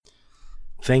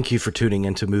Thank you for tuning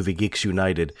into Movie Geeks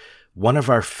United. One of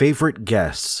our favorite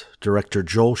guests, director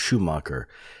Joel Schumacher,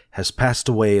 has passed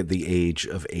away at the age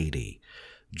of 80.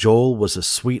 Joel was a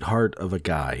sweetheart of a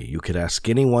guy. You could ask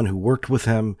anyone who worked with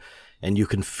him, and you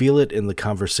can feel it in the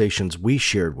conversations we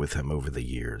shared with him over the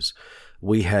years.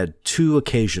 We had 2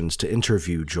 occasions to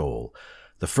interview Joel.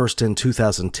 The first in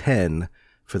 2010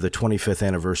 for the 25th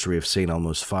anniversary of St.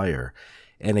 Elmo's Fire,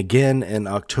 and again in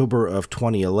October of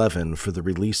 2011 for the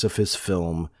release of his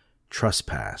film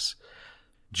Trespass.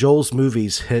 Joel's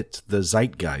movies hit the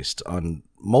zeitgeist on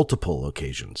multiple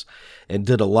occasions and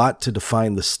did a lot to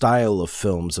define the style of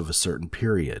films of a certain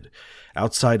period.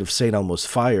 Outside of St. Elmo's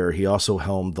Fire, he also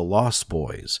helmed The Lost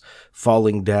Boys,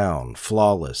 Falling Down,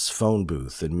 Flawless, Phone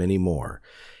Booth, and many more.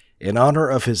 In honor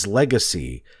of his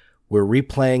legacy, we're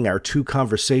replaying our 2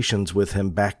 conversations with him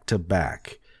back to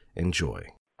back. Enjoy.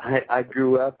 I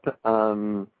grew up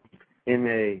in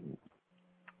a,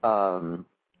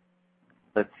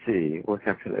 let's see, what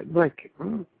can I put it? Like,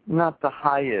 not the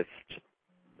highest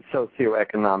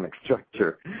socioeconomic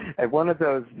structure. At one of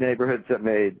those neighborhoods that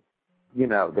made,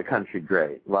 the country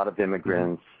great. A lot of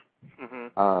immigrants,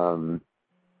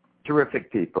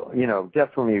 terrific people,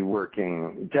 definitely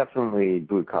working, definitely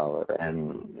blue collar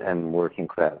and working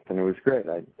class. And it was great.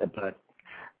 But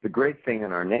the great thing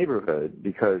in our neighborhood,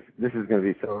 because this is going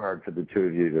to be so hard for the 2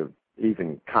 of you to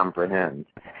even comprehend,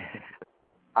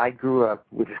 I grew up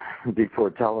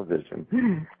before television.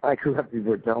 I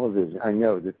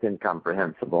know it's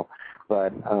incomprehensible,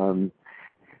 but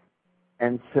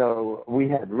and so we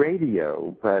had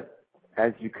radio, but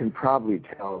as you can probably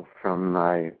tell from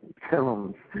my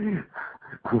films, a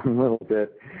little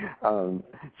bit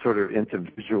sort of into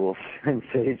visual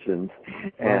sensations,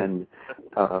 and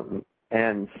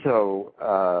so,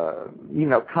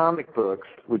 comic books,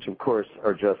 which of course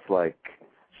are just like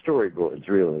storyboards,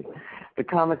 really. The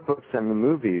comic books and the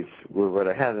movies were what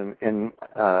I had, and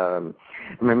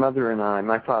my mother and I,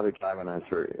 my father died when I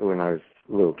was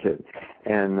a little kid,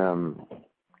 and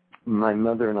my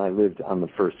mother and I lived on the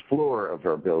first floor of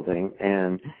our building,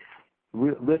 and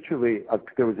literally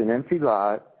there was an empty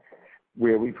lot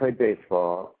where we played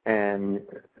baseball, and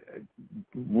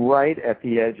right at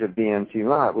the edge of the empty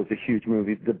lot was a huge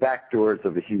movie, the back doors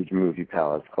of a huge movie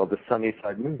palace called the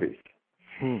Sunnyside Movies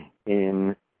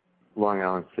in Long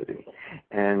Island City.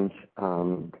 And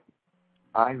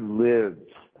I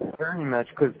lived very much,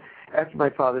 because after my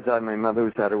father died, my mother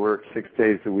was out of work 6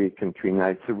 days a week and 3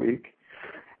 nights a week.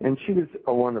 And she was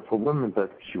a wonderful woman,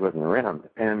 but she wasn't around.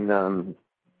 And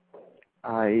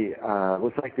I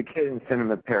was like the kid in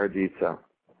Cinema Paradiso.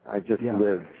 I just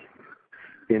lived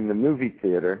in the movie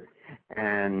theater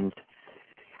and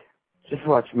just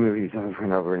watched movies over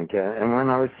and over again. And when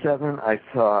I was 7, I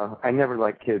never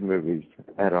liked kid movies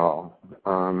at all.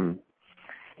 I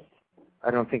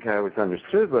don't think I always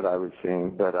understood what I was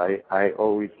seeing, but I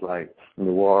always liked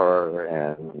noir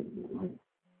and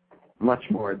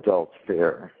much more adult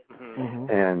fare.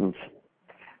 And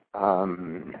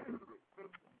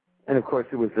of course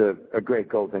it was a great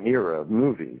golden era of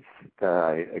movies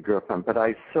that I grew up on. But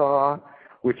I saw,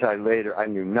 which I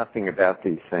knew nothing about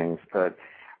these things, but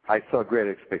I saw Great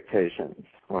Expectations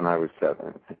when I was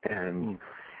 7. And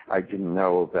I didn't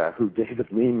know about who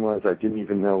David Lean was. I didn't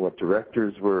even know what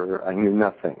directors were. I knew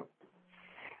nothing.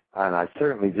 And I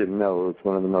certainly didn't know it was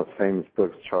one of the most famous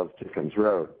books Charles Dickens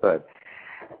wrote. But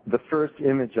the first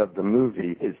image of the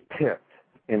movie is Pip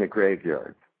in a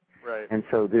graveyard. Right. And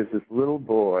so there's this little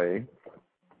boy,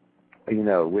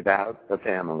 without a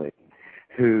family,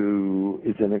 who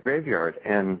is in a graveyard.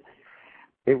 And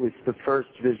it was the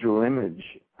first visual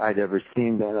image I'd ever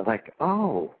seen that I'm like,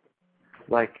 oh,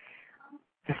 like,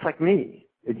 just like me.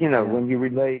 When you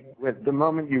relate, with the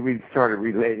moment you started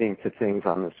relating to things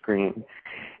on the screen.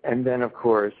 And then, of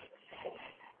course,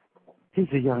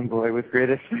 he's a young boy with great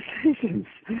expectations.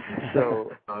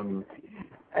 So,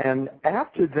 and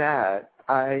after that,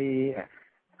 I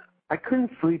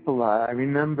couldn't sleep a lot. I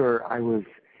remember I was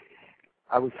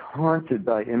haunted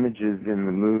by images in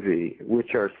the movie,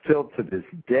 which are still to this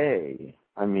day.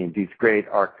 I mean, these great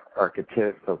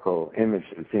archetypical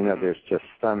images. They're just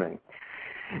stunning,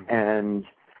 and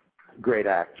great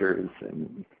actors,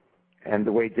 and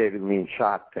the way David Lean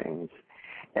shot things,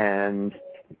 and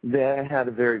that had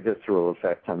a very visceral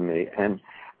effect on me. And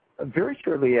very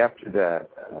shortly after that,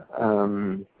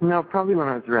 probably when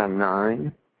I was around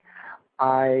 9,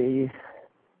 I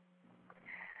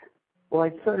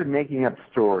started making up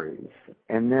stories,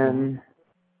 and then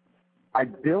I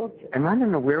built, and I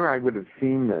don't know where I would have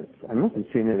seen this. I must have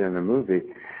seen it in a movie,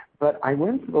 but I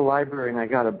went to the library and I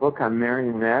got a book on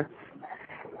marionettes,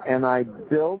 and I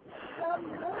built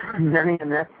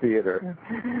marionette theater,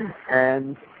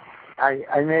 and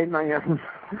I made my own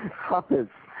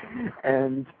puppets,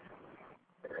 and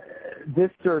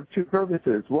this served two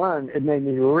purposes. One, it made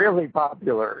me really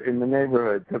popular in the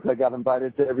neighborhood because I got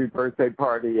invited to every birthday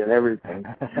party and everything.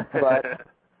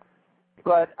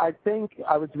 But I think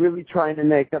I was really trying to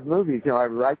make up movies. You know, I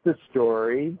write the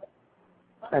story,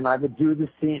 and I would do the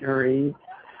scenery,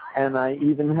 and I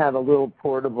even had a little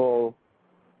portable,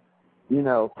 you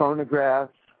know, phonograph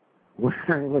where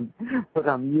I would put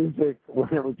on music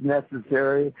when it was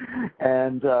necessary.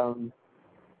 And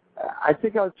I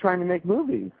think I was trying to make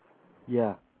movies.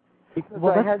 Yeah. Because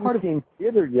I hadn't seen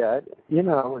theater yet, you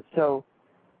know, so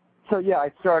yeah,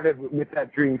 I started with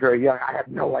that dream very young. I had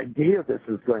no idea this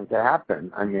was going to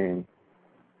happen. I mean,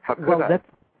 how could I?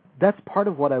 That's part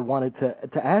of what I wanted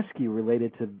to ask you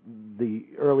related to the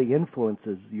early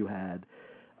influences you had,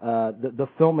 the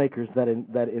filmmakers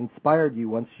that inspired you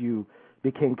once you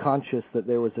became conscious that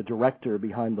there was a director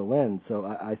behind the lens. So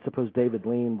I suppose David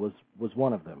Lean was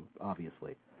one of them,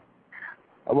 obviously.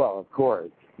 Well, of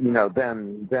course. You know,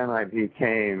 then I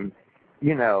became,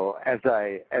 you know, as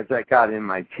I got in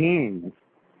my teens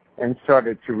and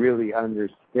started to really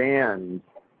understand,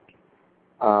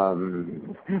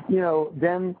 you know,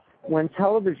 then when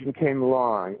television came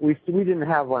along, we didn't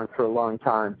have one for a long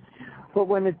time, but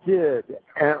when it did,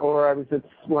 or I was at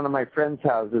one of my friends'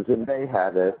 houses and they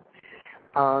had it,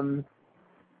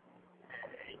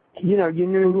 you know, you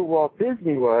knew who Walt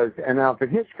Disney was and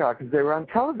Alfred Hitchcock because they were on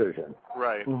television.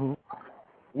 Right. Mm-hmm.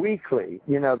 Weekly,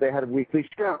 you know, they had a weekly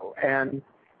show, and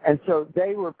so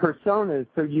they were personas,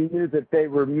 so you knew that they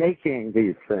were making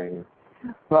these things.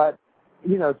 But,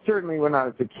 you know, certainly when I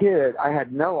was a kid, I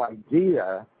had no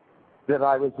idea that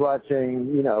I was watching,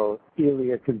 you know,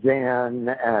 Elia Kazan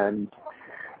and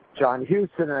John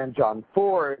Huston and John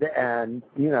Ford and,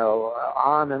 you know,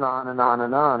 on and on and on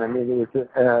and on. I mean, it was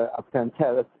a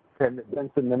fantastic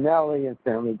Vincent Minnelli and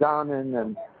Stanley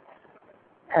Donen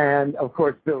and of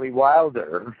course Billy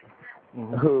Wilder,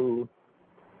 mm-hmm. who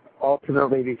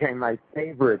ultimately became my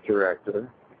favorite director,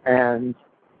 and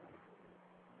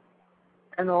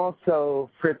also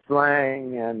Fritz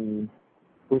Lang, and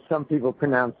which some people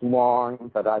pronounce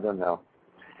Long, but I don't know.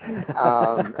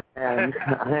 And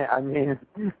I mean,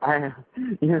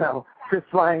 you know, Fritz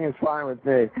Lang is fine with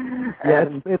me. Yeah,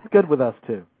 it's good with us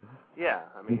too. Yeah,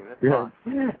 I mean, it's fun.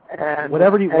 And,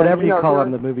 whatever you know, call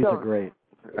them, the movies are great.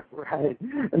 Right,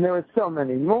 and there were so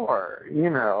many more. You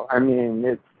know, I mean,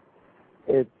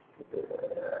 it's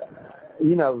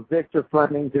you know, Victor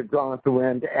Fleming did Gone with the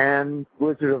Wind and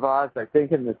Wizard of Oz, I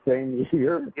think, in the same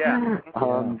year. Yeah.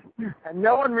 And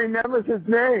no one remembers his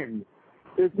name.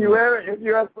 If you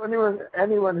ask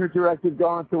anyone who directed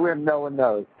Gone with the Wind, no one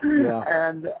knows. Yeah.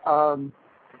 And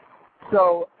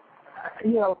so,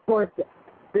 you know, of course,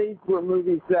 these were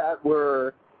movies that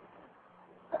were.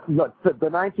 Look, the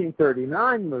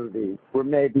 1939 movies were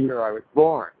made the year I was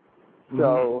born.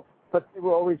 So, but they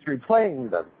were always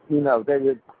replaying them. You know, they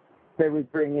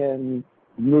would bring in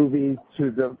movies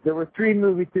to them. There were 3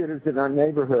 movie theaters in our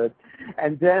neighborhood,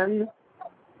 and then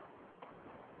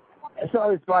so I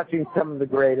was watching some of the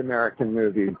great American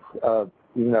movies of,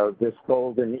 you know, this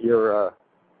golden era,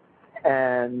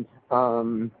 and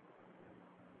of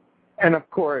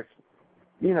course,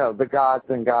 you know, the gods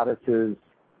and goddesses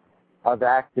of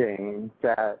acting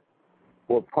that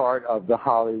were part of the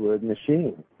Hollywood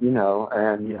machine, you know,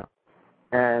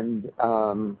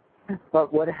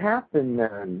 but what happened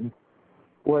then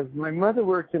was my mother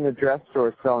worked in a dress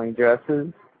store selling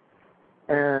dresses,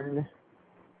 and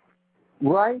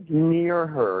right near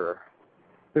her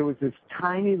there was this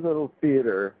tiny little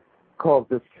theater called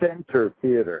the Center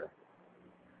Theater,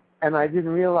 and I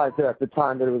didn't realize at the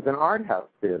time that it was an art house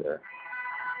theater,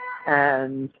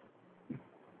 and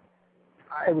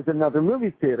it was another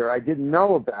movie theater I didn't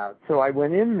know about. So I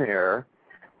went in there,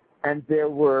 and there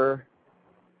were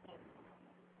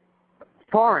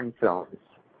foreign films,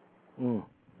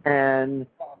 and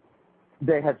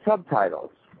they had subtitles.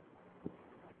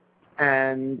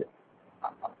 And,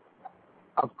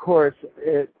 of course,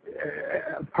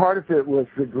 part of it was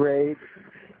the great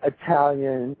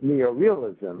Italian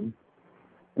neorealism,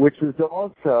 which was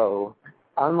also,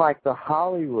 unlike the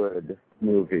Hollywood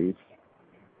movies,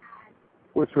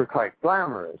 which were quite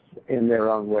glamorous in their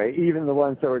own way. Even the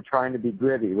ones that were trying to be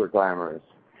gritty were glamorous,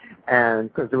 and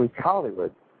because it was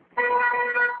Hollywood.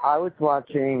 I was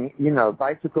watching, you know,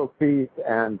 Bicycle Thief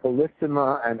and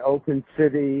Bellissima and Open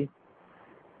City,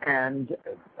 and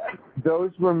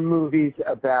those were movies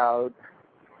about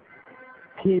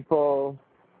people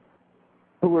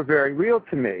who were very real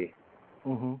to me.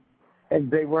 Mm-hmm.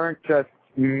 And they weren't just,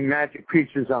 magic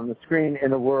creatures on the screen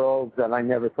in a world that I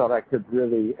never thought I could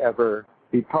really ever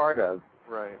be part of.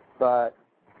 Right. But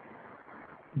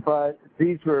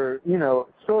these were,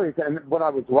 stories, and what I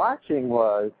was watching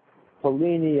was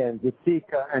Fellini and De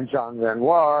Sica and Jean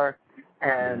Renoir,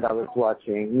 and I was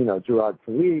watching, Gerard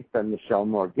Philippe and Michel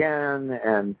Morgan,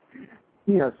 and,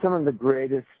 some of the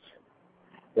greatest,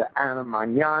 Anna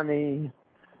Magnani,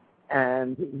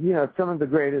 and, some of the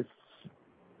greatest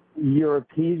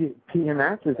European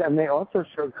actors, and they also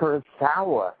showed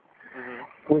Kurosawa,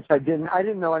 which I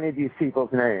didn't know any of these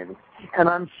people's names. And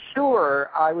I'm sure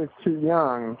I was too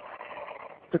young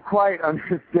to quite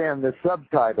understand the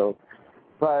subtitles,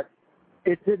 but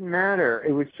it didn't matter.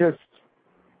 It was just,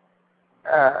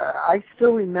 I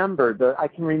still remember, I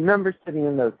can remember sitting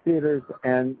in those theaters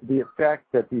and the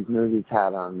effect that these movies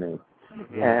had on me.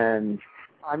 And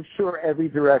I'm sure every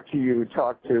director you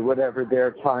talk to, whatever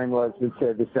their time was, would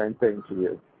say the same thing to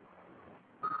you.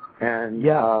 And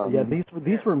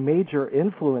these were major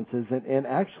influences, and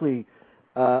actually,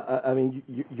 I mean,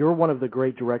 you're one of the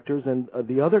great directors, and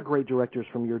the other great directors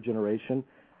from your generation,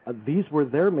 these were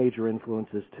their major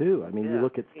influences too. I mean, you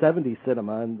look at 70s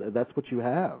cinema, and that's what you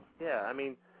have. Yeah, I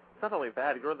mean, it's not only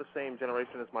that. You're the same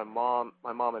generation as my mom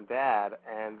and dad,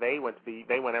 and they went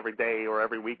every day or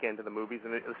every weekend to the movies,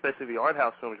 and especially the art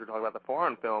house films. You're talking about the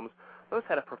foreign films. Those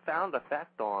had a profound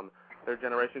effect on their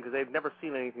generation because they've never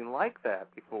seen anything like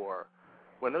that before.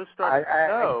 When those started to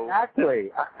show,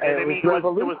 exactly, it was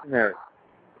revolutionary.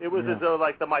 It was as though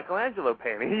like the Michelangelo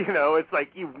painting, it's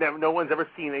like no one's ever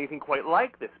seen anything quite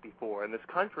like this before in this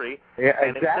country,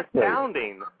 and it's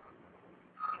astounding.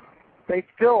 They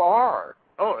still are.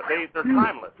 Oh, they're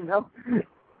timeless.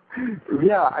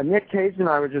 Yeah, Nick Cage and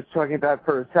I were just talking about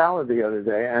Kurosawa the other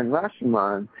day and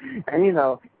Rashomon, and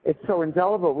it's so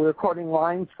indelible. We're quoting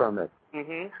lines from it.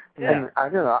 Mm-hmm. Yeah. And I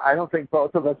don't know. I don't think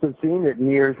both of us have seen it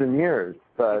in years and years,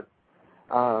 but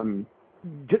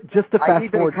just to fast forward. I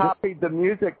even copied the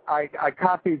music. I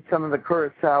copied some of the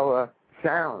Kurosawa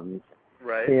sounds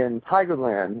in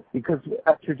Tigerland because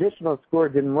a traditional score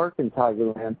didn't work in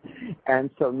Tigerland, and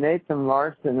so Nathan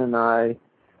Larson and I.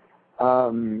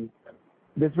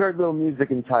 There's very little music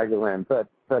in Tigerland, but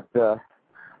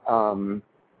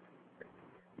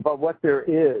what there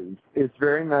is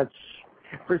very much.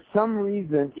 For some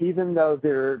reason, even though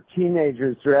they're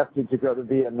teenagers drafted to go to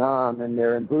Vietnam and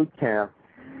they're in boot camp,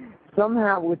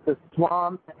 somehow with the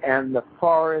swamp and the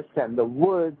forest and the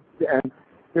woods, and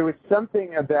there was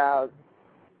something about,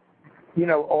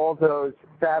 all those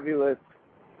fabulous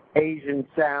Asian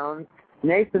sounds.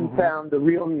 Nathan found the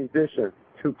real musicians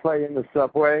who play in the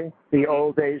subway, the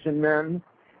old Asian men.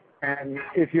 And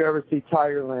if you ever see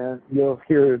Tigerland, you'll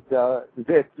hear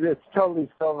it's totally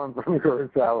stolen from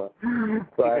Kurosawa.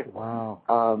 But wow.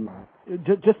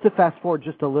 Just to fast forward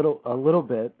just a little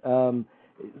bit. So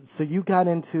you got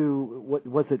into what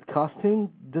was it, costume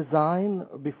design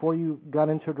before you got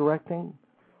into directing?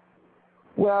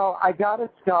 Well, I got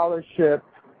a scholarship.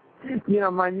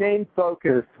 My main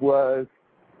focus was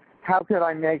how could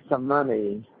I make some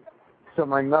money so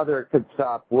my mother could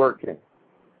stop working.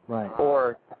 Right.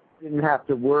 Or didn't have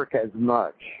to work as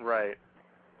much. Right.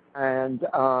 And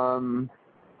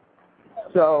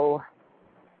so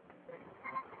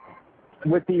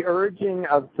with the urging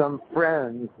of some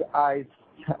friends, I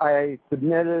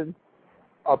submitted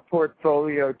a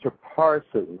portfolio to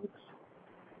Parsons,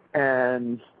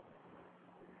 and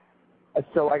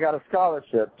so I got a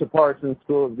scholarship to Parsons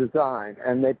School of Design,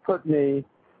 and they put me.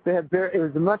 It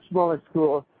was a much smaller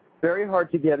school, very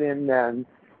hard to get in then.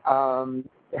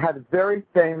 Had a very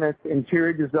famous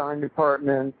interior design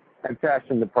department and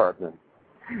fashion department.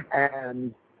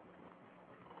 And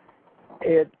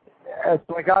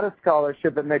so I got a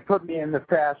scholarship, and they put me in the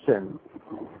fashion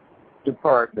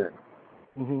department.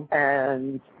 Mm-hmm.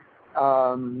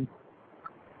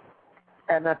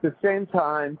 And at the same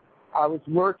time, I was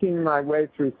working my way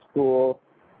through school,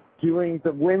 doing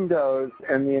the windows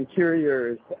and the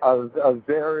interiors of a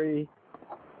very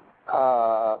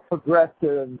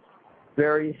progressive,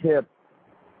 very hip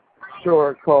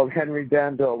store called Henry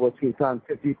Danville, which was on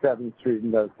 57th Street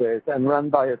in those days, and run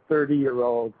by a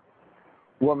 30-year-old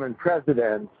woman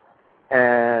president,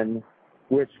 and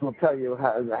which will tell you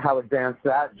how advanced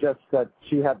that, just that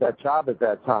she had that job at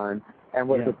that time and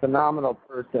was a phenomenal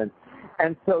person.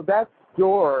 And so that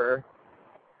store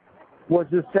was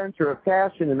the center of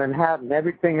fashion in Manhattan.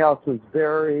 Everything else was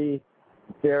very,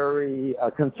 very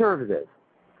conservative.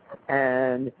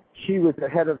 And she was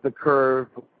ahead of the curve,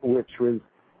 this was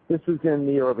in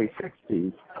the early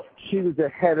 60s. She was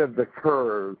ahead of the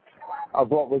curve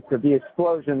of what was the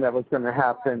explosion that was going to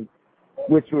happen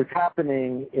which was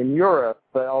happening in Europe,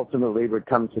 but ultimately would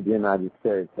come to the United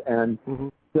States. And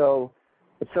so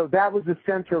that was the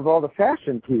center of all the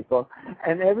fashion people.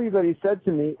 And everybody said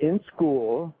to me in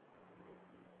school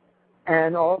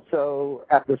and also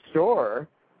at the store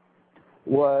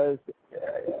was,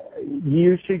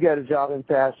 you should get a job in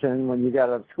fashion. When you get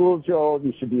out of school, Joel,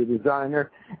 you should be a designer.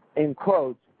 In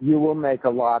quotes, you will make a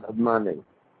lot of money,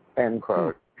 end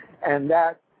quote. And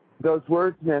those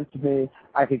words meant to me,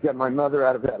 I could get my mother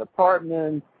out of that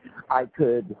apartment. I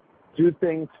could do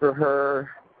things for her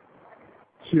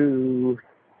to,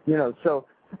 you know, so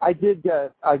I did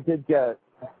get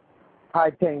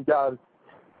high-paying jobs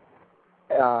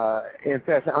in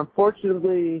fashion.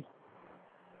 Unfortunately,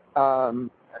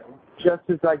 just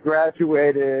as I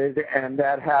graduated and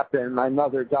that happened, my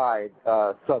mother died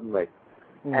suddenly.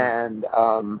 And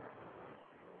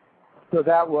so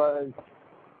that was,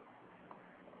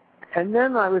 and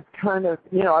then I was kind of,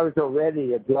 you know, I was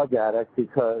already a drug addict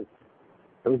because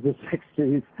it was the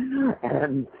 60s.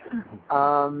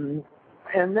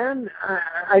 And then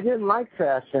I didn't like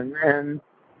fashion, and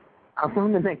I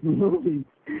wanted to make movies.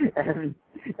 And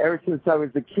ever since I was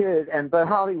a kid, but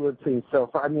Hollywood seemed so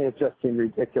far, I mean, it just seemed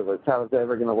ridiculous. How was I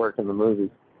ever going to work in the movies?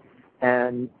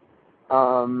 And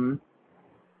so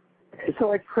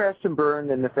I crashed and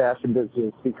burned in the fashion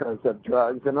business because of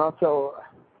drugs. And also,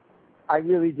 I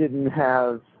really didn't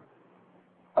have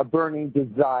a burning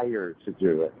desire to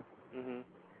do it.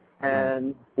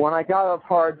 And when I got off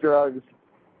hard drugs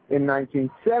in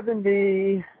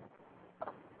 1970,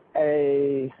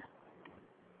 a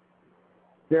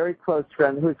very close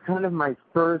friend, who was kind of my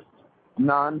first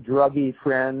non-druggy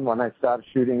friend when I stopped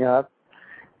shooting up,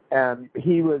 and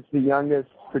he was the youngest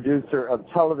producer of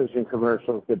television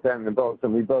commercials at Ben and Both,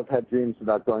 and we both had dreams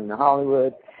about going to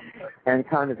Hollywood and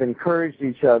kind of encouraged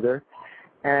each other.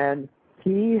 And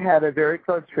he had a very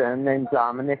close friend named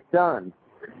Dominic Dunn.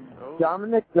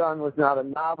 Dominic Dunn was not a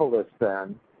novelist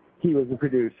then. He was a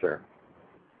producer.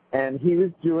 And he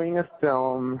was doing a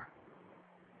film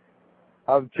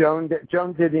of Joan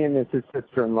Didion is his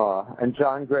sister-in-law, and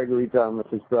John Gregory Dunn was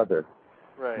his brother.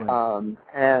 Right.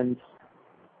 And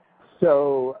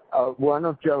so one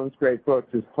of Joan's great books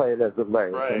is Play It As It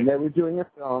Lays. Right. And they were doing a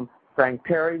film. Frank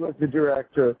Perry was the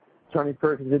director. Tony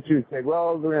Perkins and Tuesday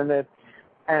Wells were in it.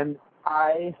 And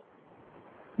I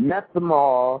met them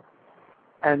all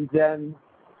and then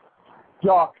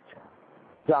stalked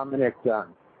Dominic Dunn.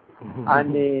 I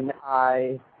mean,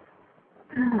 I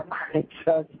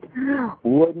just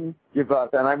wouldn't give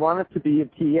up. And I wanted to be a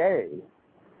PA.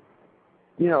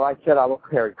 You know, I said I will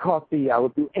carry coffee, I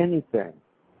would do anything.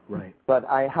 Right. But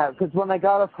because when I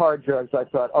got off hard drugs, I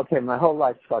thought, okay, my whole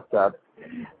life's fucked up.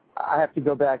 I have to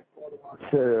go back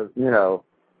to, you know,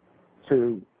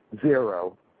 to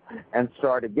zero and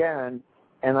start again.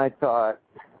 And I thought,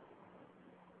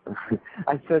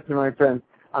 I said to my friends,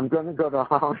 I'm going to go to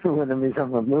Hollywood and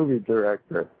become a movie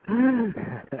director.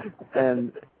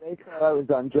 And they thought I was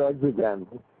on drugs again.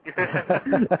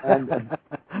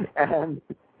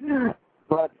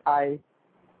 But I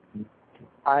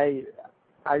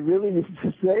really need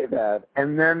to say that.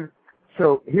 And then,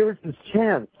 so here was this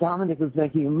chance. Dominic was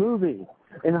making a movie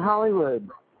in Hollywood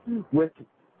with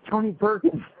Tony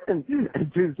Perkins and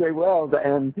Tuesday Wells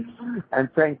and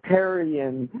Frank Perry,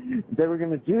 and they were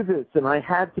going to do this, and I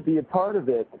had to be a part of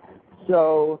it.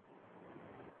 So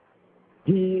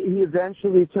he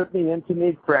eventually took me in to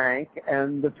meet Frank,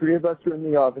 and the three of us were in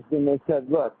the office, and they said,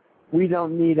 look, we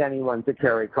don't need anyone to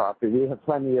carry coffee.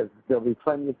 There'll be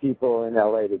plenty of people in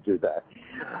LA to do that.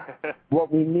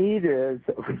 What we need is,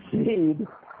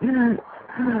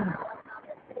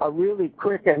 a really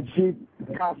quick and cheap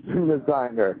costume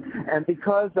designer. And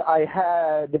because I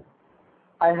had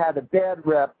a bad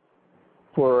rep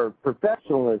for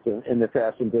professionalism in the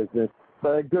fashion business,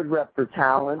 but a good rep for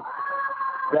talent,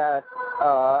 that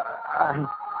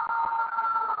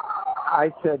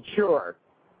I said, sure.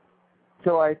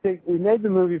 So I think we made the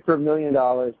movie for $1 million,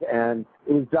 and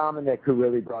it was Dominic who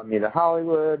really brought me to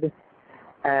Hollywood.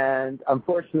 And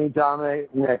unfortunately,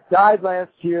 Dominic died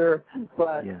last year,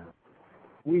 but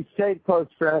we stayed close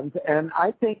friends. And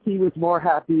I think he was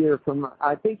happier for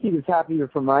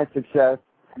my success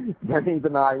than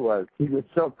even I was. He was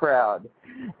so proud,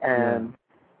 and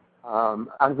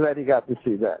I'm glad he got to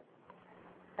see that.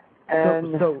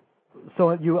 And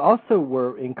so you also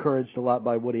were encouraged a lot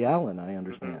by Woody Allen, I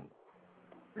understand.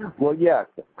 Well, yes,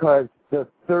 because the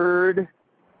third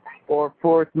or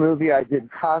fourth movie I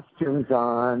did costumes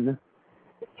on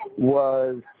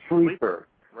was Sleeper.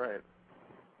 Right.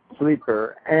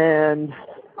 Sleeper. And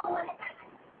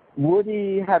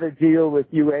Woody had a deal with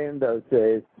UA in those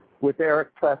days with Eric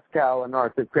Pleskow and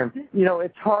Arthur Krim. You know,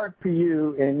 it's hard for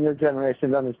you in your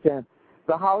generation to understand.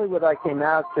 The Hollywood I came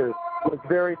out to was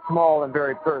very small and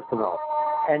very personal,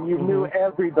 and you knew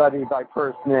everybody by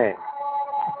first name.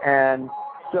 And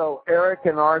so Eric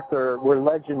and Arthur were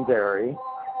legendary,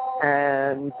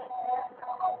 and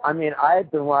I mean, I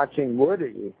had been watching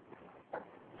Woody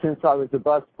since I was a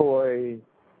busboy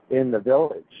in the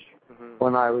Village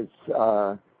when I was,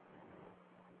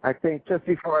 I think, just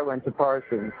before I went to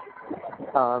Parsons.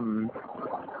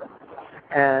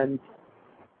 And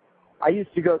I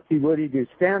used to go see Woody do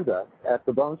stand-up at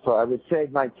the Bone Store. I would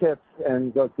save my tips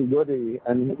and go see Woody,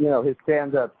 and, you know, his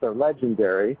stand-ups are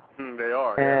legendary. They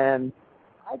are. And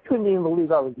I couldn't even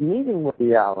believe I was meeting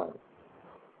Woody Allen,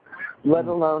 let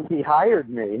alone he hired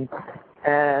me.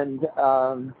 And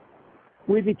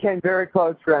we became very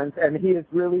close friends, and he has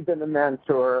really been a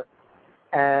mentor,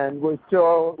 and we're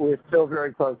still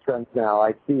very close friends now.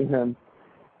 I see him,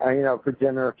 you know, for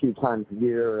dinner a few times a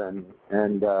year, and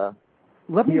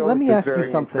let me ask you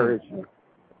something. encouraging.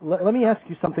 Let me ask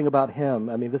you something about him.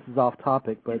 I mean, this is off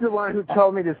topic, but He's the one who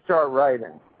told me to start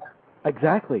writing.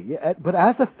 Exactly. Yeah, but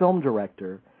as a film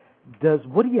director, does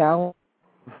Woody Allen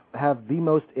have the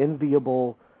most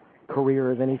enviable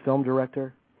career of any film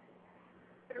director?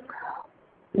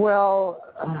 Well,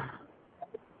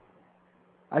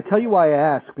 I tell you why I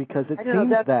ask, because it I know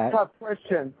seems that's that a tough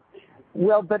question.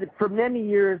 Well, but for many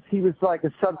years he was like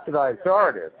a subsidized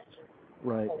artist.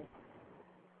 right.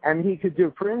 And he could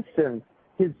do, for instance,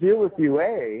 his deal with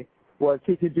UA was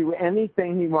he could do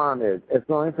anything he wanted as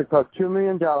long as it cost $2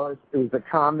 million. It was a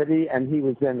comedy, and he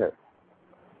was in it.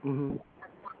 Mm-hmm.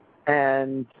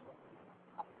 And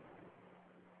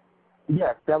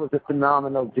yes, that was a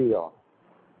phenomenal deal.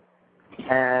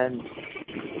 And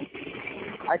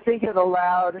I think it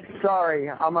allowed. Sorry,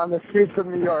 I'm on the streets of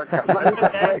New York. Let me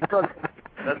get away from,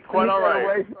 That's quite all right.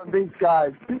 away from these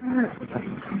guys.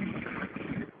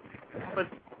 But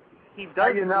he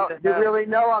does. You know, you really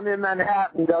know I'm in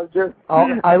Manhattan, don't you? Oh,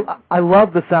 I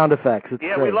love the sound effects. It's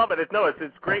Yeah, great. we love it.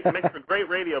 It's great. It makes for great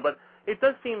radio. But it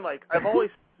does seem like I've always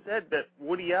said that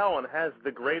Woody Allen has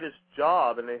the greatest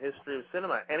job in the history of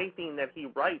cinema. Anything that he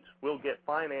writes will get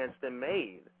financed and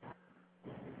made.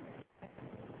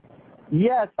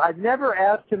 Yes, I've never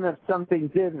asked him if something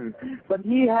didn't, but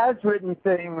he has written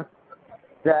things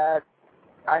that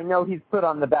I know he's put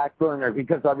on the back burner,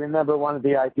 because I remember one of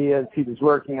the ideas he was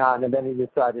working on, and then he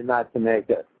decided not to make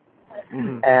it.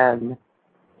 Mm-hmm. And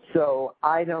so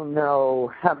I don't know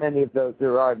how many of those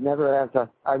there are. I've never asked.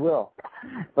 I will.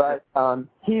 But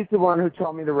he's the one who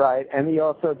told me to write, and he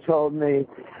also told me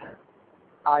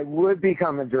I would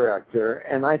become a director.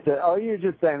 And I said, oh, you're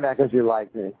just saying that because you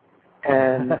like me.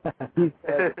 And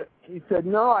he said,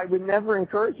 no, I would never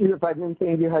encourage you if I didn't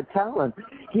think you had talent.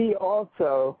 He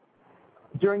also,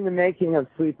 during the making of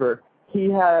Sleeper, he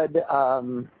had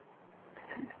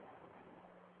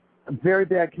very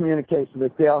bad communication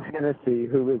with Dale Hennessy,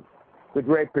 who was the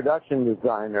great production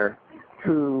designer,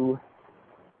 who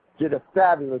did a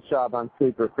fabulous job on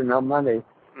Sleeper for no money.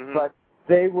 Mm-hmm. But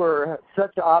they were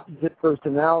such opposite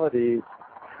personalities,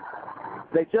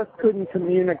 they just couldn't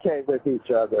communicate with each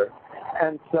other.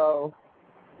 And so,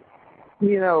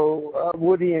 you know,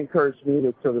 Woody encouraged me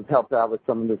to sort of help out with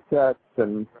some of the sets,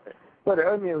 but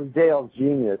I mean, it was Dale's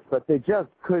genius, but they just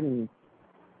couldn't.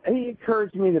 He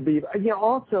encouraged me to be, you know,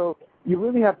 also, you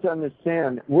really have to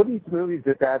understand, Woody's movies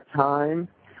at that time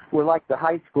were like the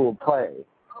high school play.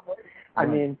 I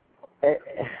mean, it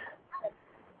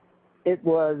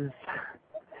was,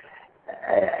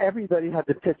 everybody had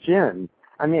to pitch in.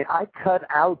 I mean, I cut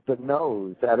out the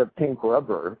nose out of Pink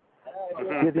Rubber,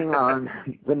 sitting on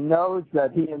the nose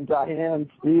that he and Diane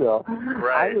steal.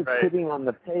 Right, I was right. sitting on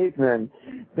the pavement.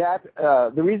 That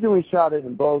the reason we shot it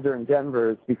in Boulder and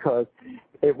Denver is because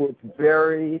it was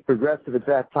very progressive at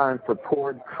that time for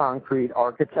poured concrete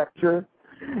architecture.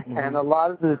 Mm-hmm. And a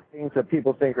lot of the things that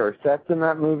people think are sets in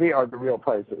that movie are the real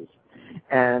places.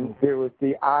 And there was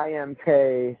the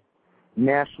IMK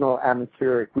National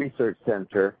Atmospheric Research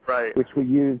Center, right, which we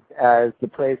used as the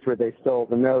place where they stole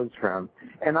the nose from.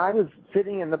 And I was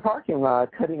sitting in the parking lot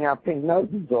cutting out pink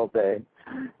noses all day,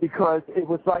 because it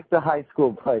was like the high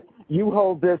school play. You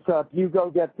hold this up, you go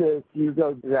get this, you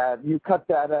go do that, you cut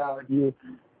that out, you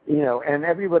know, and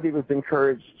everybody was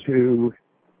encouraged to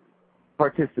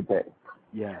participate.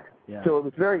 Yeah, yeah. So it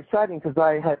was very exciting, because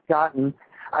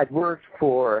I'd worked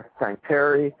for Frank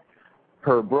Perry,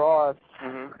 Herb Ross,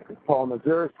 Paul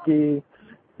Mazursky,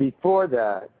 before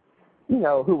that, you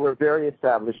know, who were very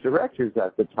established directors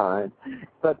at the time,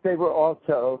 but they were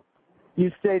also,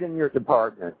 you stayed in your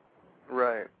department.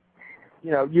 right.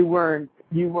 You know, you weren't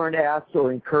asked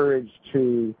or encouraged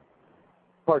to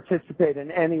participate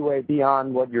in any way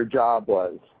beyond what your job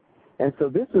was. And so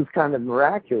this was kind of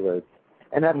miraculous.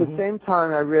 And at the same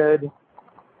time, I read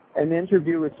an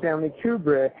interview with Stanley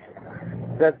Kubrick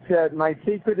that said, my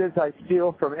secret is I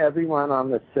steal from everyone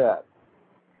on the set.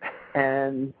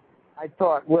 And I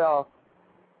thought, well,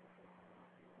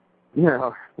 you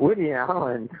know, Woody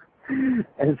Allen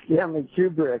and Stanley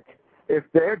Kubrick, if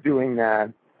they're doing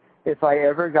that, if I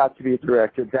ever got to be a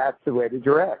director, that's the way to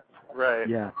direct. Right.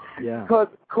 Yeah, yeah. Because,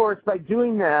 of course, by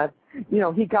doing that, you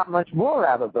know, he got much more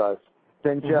out of us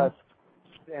than just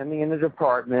standing in a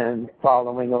department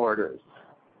following orders.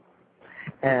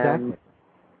 And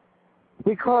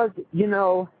because, you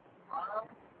know,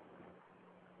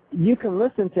 you can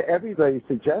listen to everybody's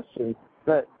suggestions,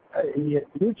 but you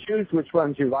choose which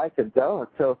ones you like and don't.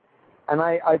 So, and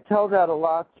I tell that a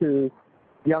lot to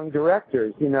young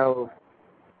directors, you know,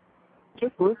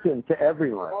 just listen to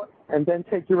everyone and then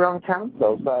take your own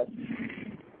counsel.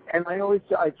 And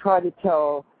I try to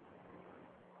tell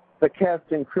the cast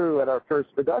and crew at our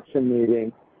first production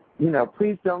meeting, you know,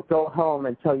 please don't go home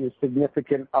and tell your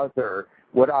significant other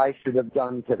what I should have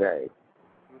done today.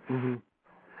 Because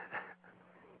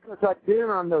I've been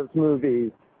on those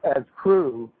movies as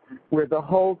crew where the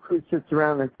whole crew sits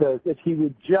around and says, if he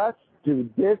would just do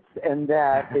this and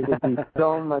that, it would be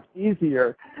so much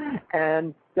easier.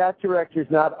 And that director's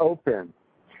not open.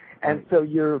 And so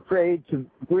you're afraid to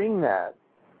bring that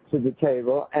to the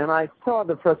table. And I saw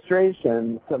the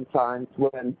frustration sometimes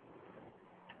when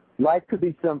life could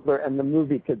be simpler and the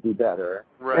movie could be better.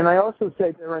 Right. And I also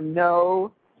say there are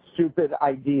no stupid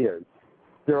ideas.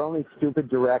 There are only stupid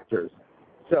directors.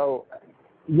 So,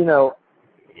 you know,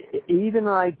 even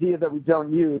an idea that we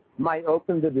don't use might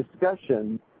open the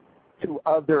discussion to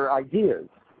other ideas.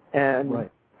 And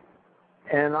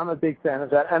and I'm a big fan of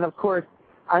that. And, of course,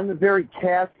 I'm a very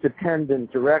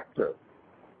cast-dependent director.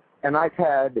 And I've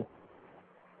had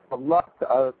a lot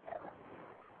of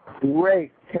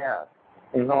great cast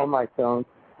in all my films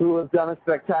who have done a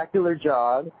spectacular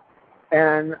job.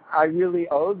 And I really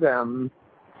owe them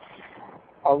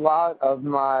a lot of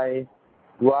my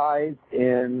rise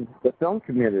in the film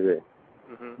community.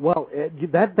 Well,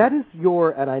 that is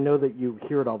your, and I know that you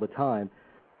hear it all the time,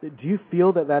 do you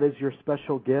feel that that is your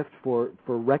special gift for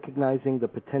recognizing the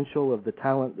potential of the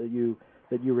talent that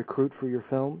you recruit for your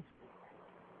films?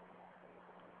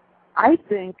 I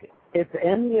think if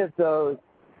any of those,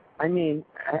 I mean,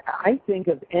 I think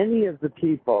of any of the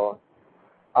people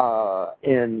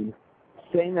in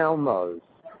St. Elmo's,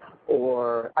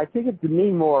 or I think of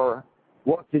Demi Moore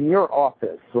walked in your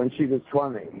office when she was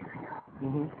 20.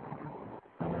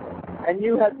 And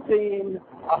you had seen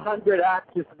 100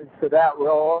 actresses for that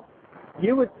role,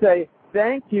 you would say,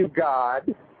 thank you,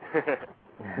 God.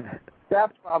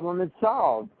 That problem is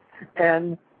solved.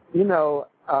 And, you know,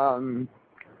 a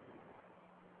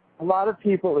lot of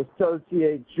people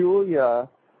associate Julia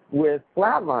with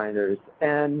Flatliners.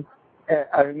 And,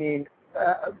 I mean,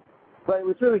 but it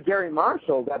was really Gary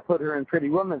Marshall that put her in Pretty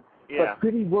Woman. Yeah. But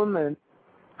Pretty Woman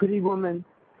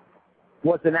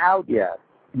wasn't out yet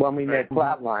when we made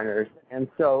Flatliners, and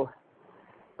so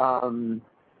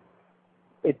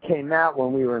it came out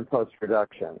when we were in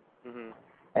post-production,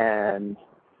 and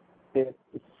it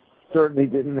certainly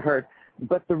didn't hurt.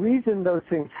 But the reason those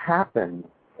things happen,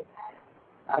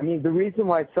 I mean, the reason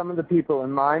why some of the people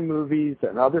in my movies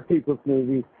and other people's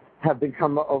movies have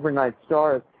become overnight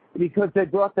stars, because they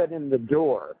brought that in the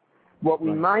door. What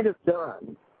we might have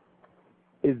done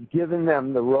is given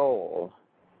them the role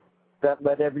that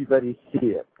let everybody see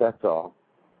it. That's all.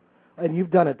 And you've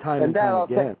done it time and time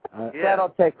again. That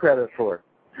I'll take credit for.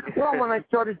 Well, when I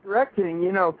started directing,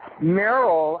 you know,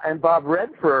 Meryl and Bob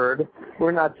Redford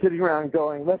were not sitting around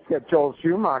going, let's get Joel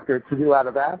Schumacher to do Out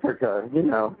of Africa, you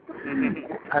know.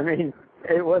 I mean,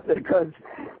 it was because,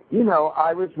 you know,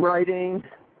 I was writing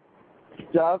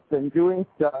stuff and doing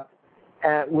stuff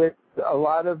with a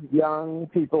lot of young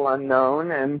people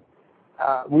unknown, and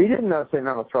we didn't know St.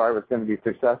 Elmo's Fire was going to be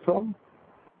successful.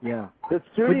 Yeah. The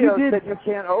studio said you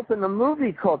can't open a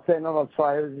movie called St. Elmo's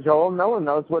Fire, Joel. No one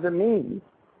knows what it means.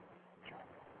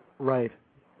 Right.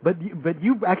 But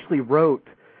you actually wrote,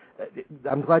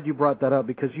 I'm glad you brought that up,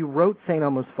 because you wrote St.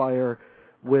 Elmo's Fire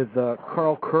with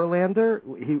Carl Kurlander.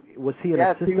 Was he an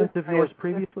assistant of yours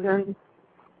previously?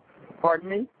 Pardon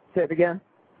me? Say it again?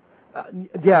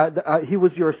 He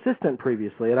was your assistant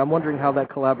previously, and I'm wondering how that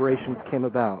collaboration came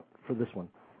about for this one.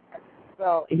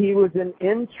 Well, he was an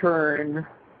intern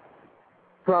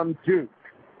from Duke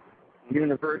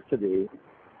University.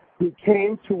 He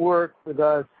came to work with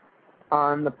us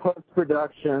on the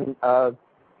post-production of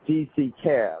DC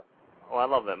Cab. Oh, I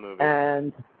love that movie.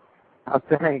 And,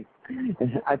 thanks.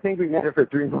 I think we made it for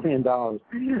 $3 million.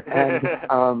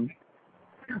 And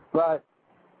but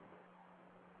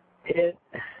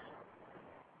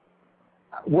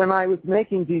when I was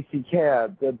making DC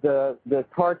Cab, the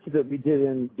parts that we did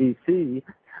in DC,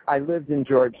 I lived in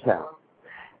Georgetown,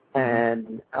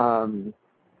 and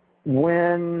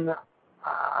when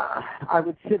I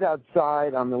would sit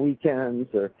outside on the weekends,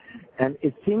 and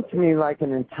it seemed to me like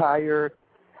an entire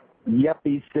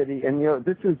yuppie city. And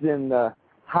this was in the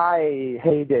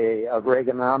heyday of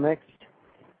Reaganomics.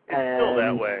 It's still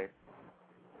that way.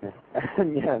 Yes.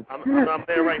 I'm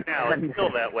there right now. It's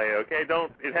still that way. Okay,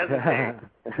 it hasn't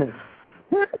changed.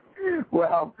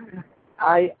 Well,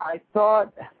 I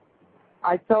felt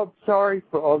sorry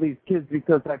for all these kids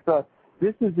because I thought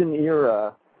this is an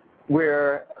era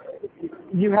where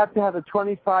you have to have a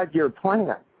 25-year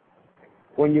plan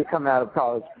when you come out of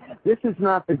college. This is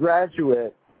not the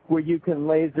graduate where you can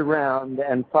laze around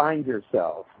and find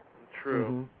yourself. True.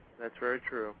 Mm-hmm. That's very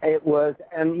true. It was,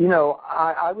 and,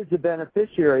 I was a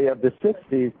beneficiary of the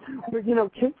 60s where,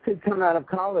 kids could come out of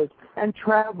college and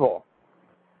travel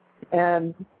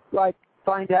and,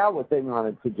 find out what they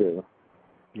wanted to do.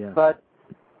 Yeah. But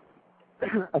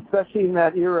especially in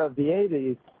that era of the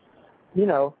 80s,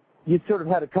 you sort of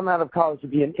had to come out of college to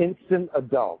be an instant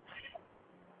adult.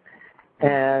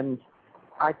 And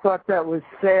I thought that was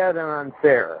sad and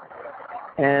unfair.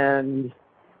 And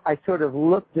I sort of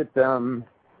looked at them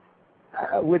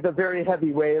with a very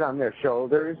heavy weight on their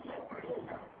shoulders.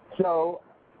 So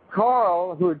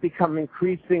Carl, who had become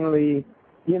increasingly,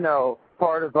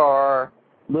 part of our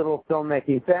little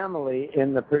filmmaking family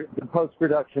in the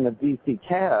post-production of DC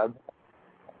Cab,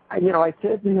 I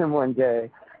said to him one day,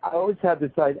 I always had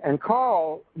this idea, and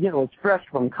Carl, was fresh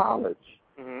from college.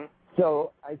 Mm-hmm.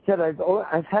 So I said,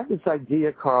 I've had this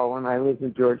idea, Carl, when I lived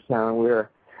in Georgetown,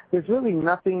 where there's really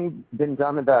nothing been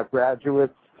done about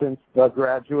graduates since The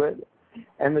Graduate,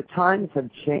 and the times have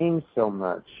changed so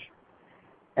much.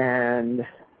 And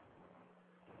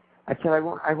I said, I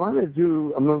want to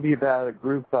do a movie about a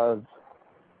group of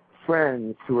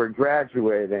friends who are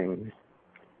graduating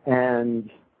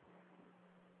and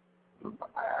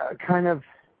kind of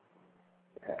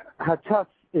how tough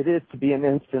it is to be an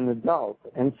instant adult.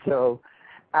 And so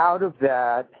out of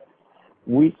that,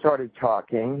 we started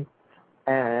talking,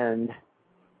 and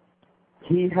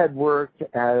he had worked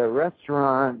at a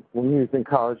restaurant when he was in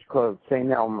college called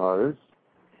St. Elmo's,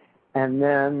 and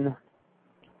then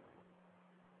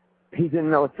he didn't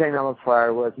know what St. Elmo's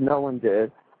Fire was. No one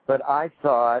did. But I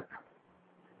thought,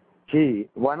 gee,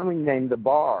 why don't we name the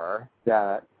bar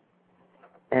that?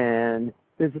 And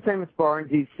there's a famous bar in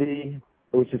D.C.,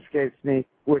 which escapes me,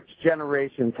 which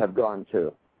generations have gone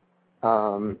to.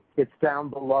 It's down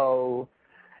below.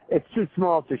 It's too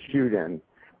small to shoot in,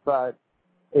 but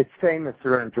it's famous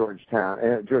around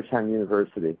Georgetown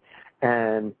University,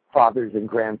 and fathers and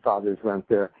grandfathers went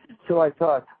there. So I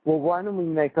thought, well, why don't we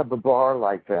make up a bar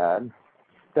like that,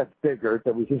 that's bigger,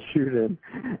 that we can shoot in,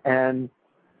 and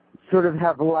sort of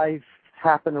have life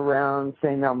happen around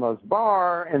St. Elmo's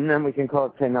Bar, and then we can call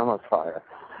it St. Elmo's Fire.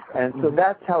 And so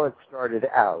that's how it started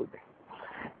out.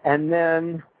 And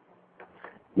then,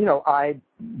 I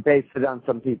based it on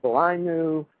some people I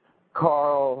knew.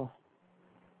 Carl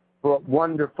brought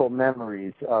wonderful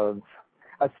memories of,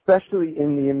 especially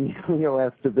in the Emilio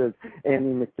Estevez,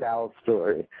 Annie McDowell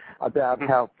story, about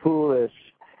how foolish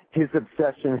his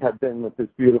obsession had been with this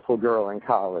beautiful girl in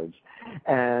college.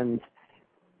 And,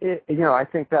 I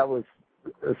think that was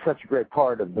such a great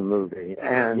part of the movie.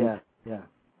 And, yeah.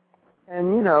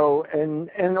 And,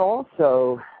 and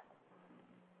also,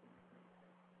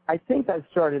 I think I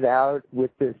started out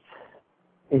with this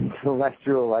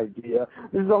intellectual idea.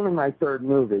 This is only my third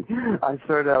movie. I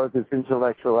started out with this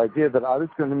intellectual idea that I was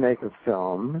going to make a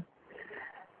film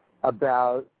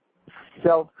about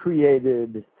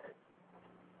self-created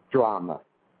drama.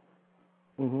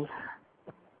 Mm-hmm.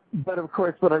 But of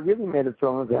course, what I really made a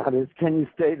film about is, can you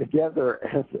stay together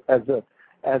as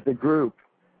a group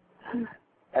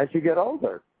as you get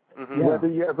older? Mm-hmm. Whether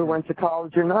you ever went to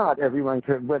college or not, everyone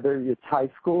could, whether it's high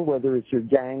school, whether it's your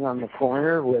gang on the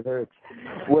corner, whether it's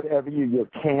whatever your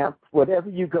camp, whatever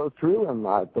you go through in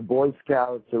life, the Boy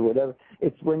Scouts or whatever,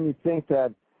 it's when you think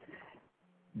that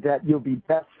you'll be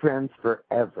best friends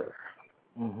forever.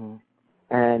 Mm-hmm.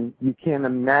 And you can't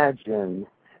imagine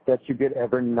that you could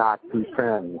ever not be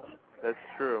friends. That's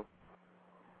true.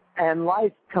 And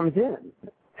life comes in.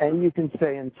 And you can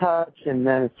stay in touch, and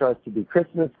then it starts to be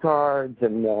Christmas cards,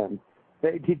 and then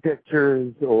baby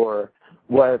pictures, or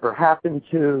whatever happened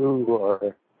to,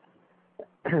 or,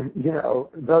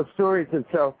 those stories. And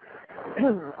so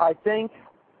I think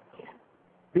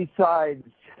besides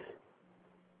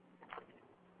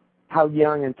how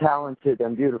young and talented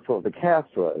and beautiful the cast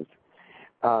was.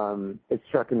 It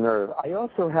struck a nerve. I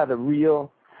also had a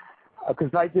real,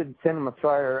 because I did Cinema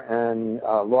Fire and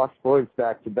Lost Boys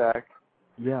back to back.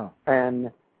 Yeah.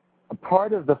 And a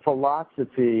part of the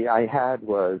philosophy I had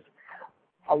was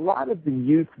a lot of the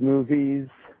youth movies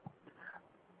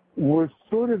were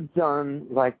sort of done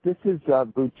like, this is a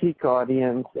boutique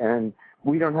audience and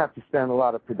we don't have to spend a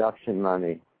lot of production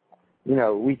money. You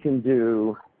know, we can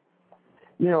do,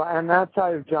 you know, and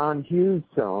outside of John Hughes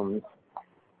films,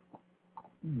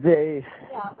 a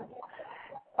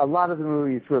lot of the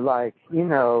movies were like, you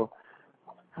know,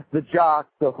 the jock,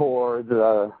 the whore,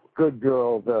 the good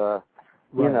girl, the,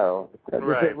 you know, they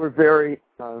were very,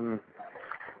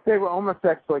 they were almost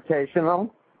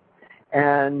exploitational.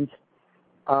 And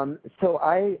so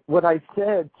what I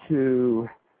said to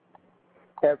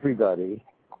everybody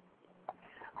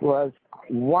was,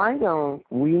 why don't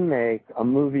we make a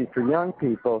movie for young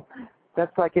people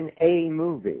that's like an A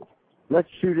movie? Let's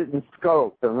shoot it in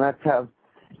scope, and let's have,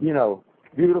 you know,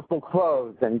 beautiful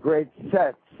clothes and great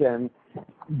sets, and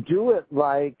do it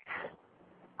like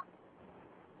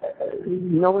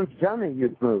no one's done a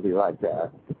youth movie like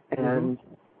that. And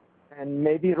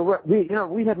maybe it'll work. We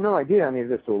had no idea any of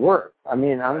this will work. I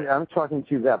mean, I'm talking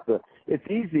to you about it's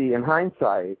easy in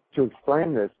hindsight to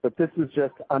explain this, but this was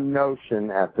just a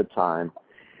notion at the time.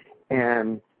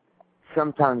 And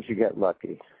sometimes you get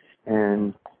lucky.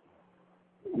 And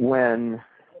when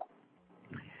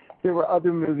there were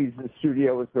other movies the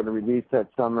studio was going to release that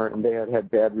summer, and they had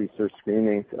bad research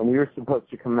screenings, and we were supposed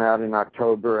to come out in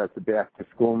October as a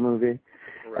back-to-school movie,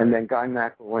 and then Guy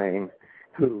McElwain,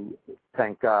 who,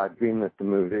 thank God, greenlit the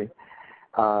movie,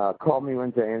 called me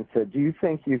one day and said, do you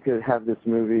think you could have this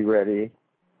movie ready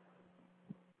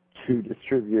to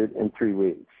distribute in 3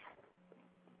 weeks?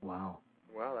 Wow.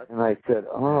 And I said,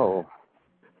 oh,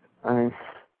 I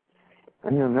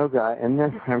don't know, Guy. And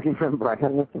then I remember I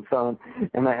hung up the phone,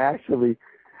 and I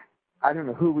don't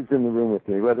know who was in the room with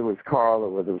me, whether it was Carl or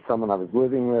whether it was someone I was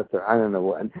living with, or I don't know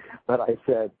what. But I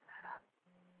said,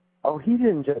 oh, he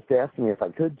didn't just ask me if I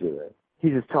could do it. He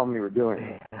just told me we're doing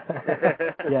it.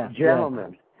 Yeah,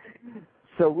 Gentlemen. Yeah.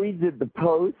 So we did the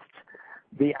post,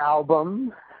 the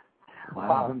album.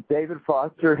 Wow. David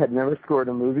Foster had never scored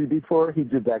a movie before. He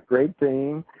did that great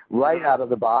thing right out of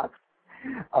the box.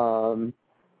 A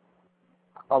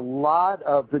lot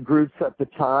of the groups at the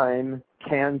time,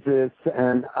 Kansas,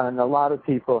 and a lot of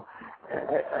people,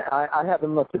 I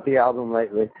haven't looked at the album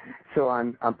lately, so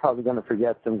I'm probably going to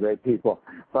forget some great people.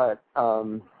 But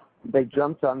they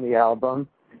jumped on the album.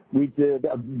 We did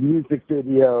a music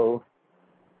video,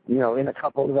 you know, in a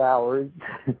couple of hours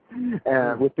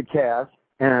with the cast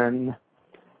and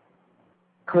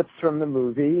clips from the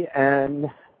movie, and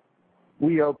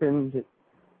we opened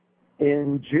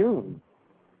in June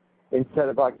instead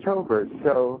of October.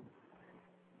 So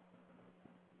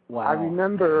wow. I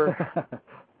remember,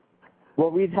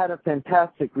 well, we'd had a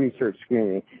fantastic research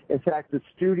screening. In fact, the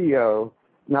studio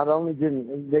not only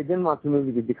didn't want the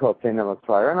movie to be called St. Elmo's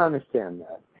Fire, and I understand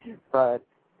that, but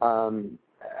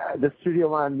the studio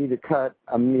wanted me to cut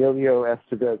Emilio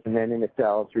Estevez and Andie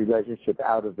MacDowell's relationship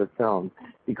out of the film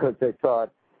because they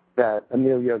thought that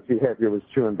Emilio's behavior was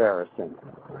too embarrassing,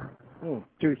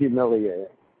 too humiliating.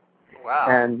 Wow.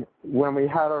 And when we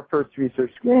had our first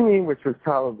research screening, which was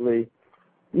probably,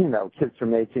 you know, kids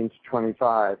from 18 to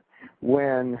 25,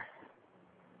 when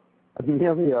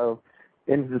Emilio,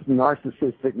 in his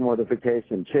narcissistic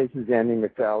mortification, chases Andie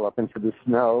MacDowell up into the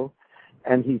snow,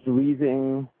 and he's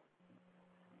leaving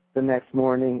the next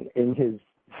morning in his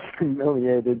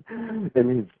humiliated,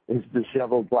 in his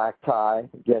disheveled black tie,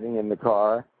 getting in the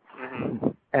car.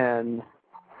 And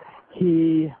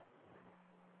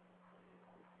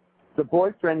the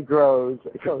boyfriend goes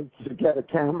to get a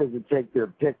camera to take their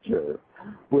picture,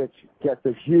 which gets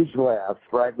a huge laugh,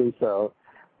 rightly so.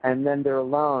 And then they're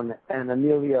alone, and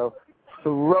Emilio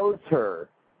throws her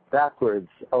backwards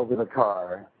over the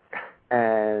car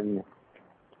and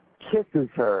kisses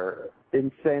her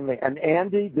insanely. And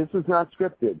Andie, this was not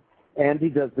scripted, Andie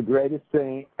does the greatest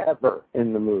thing ever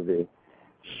in the movie.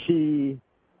 She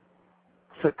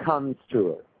succumbs to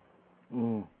it.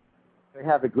 They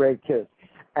have a great kiss.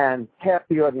 And half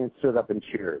the audience stood up and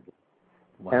cheered.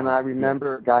 Wow. And I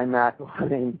remember Guy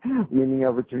McElwain leaning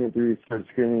over to me at the research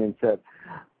screening and said,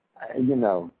 you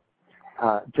know,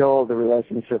 Joel, the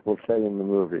relationship will stay in the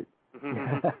movie.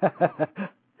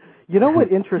 You know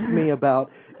what interests me about,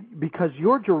 because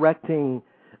you're directing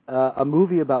a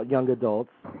movie about young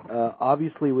adults,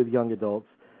 obviously with young adults,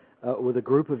 with a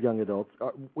group of young adults.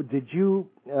 Did you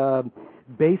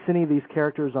base any of these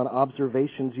characters on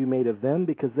observations you made of them?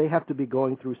 Because they have to be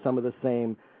going through some of the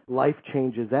same life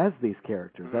changes as these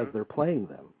characters, as they're playing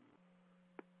them?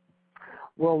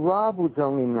 Well, Rob was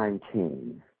only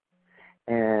 19,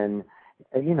 and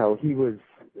he was,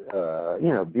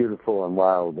 beautiful and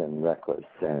wild and reckless,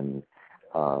 and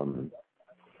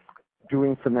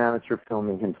doing some amateur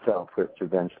filming himself, which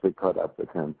eventually caught up with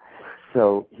him.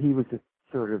 So he was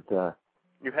sort of the...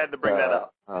 You had to bring that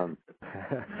up.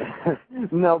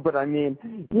 No, but I mean,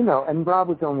 and Rob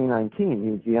was only 19. He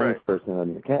was the youngest person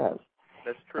in the cast.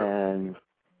 That's true.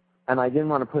 And I didn't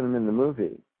want to put him in the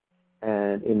movie,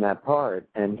 and in that part,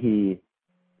 and he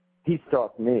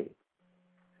stalked me.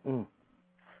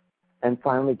 And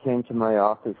finally came to my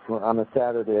office on a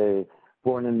Saturday.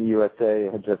 Born in the USA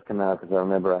had just come out, because I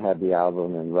remember I had the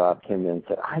album, and Rob came in and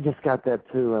said, I just got that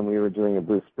too, and we were doing a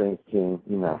Bruce Springsteen,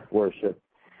 worship.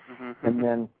 And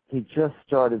then he just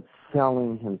started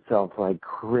selling himself like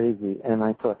crazy, and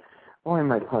I thought, why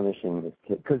am I punishing this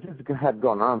kid? Because this had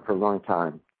gone on for a long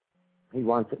time. He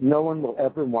wants it. No one will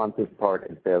ever want this part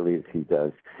as badly as he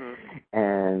does.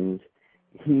 And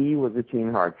he was a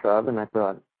teen heartthrob, and I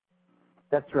thought,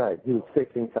 that's right, he was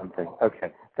fixing something.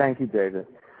 Okay, thank you, David.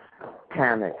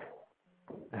 Panic.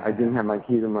 I didn't have my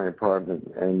key to my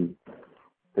apartment, and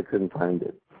they couldn't find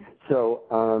it. So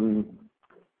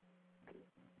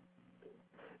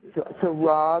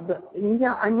Rob,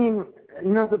 I mean,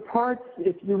 the parts,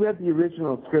 if you read the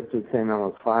original script of St.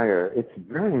 Elmo's Fire, it's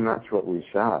very much what we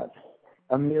shot.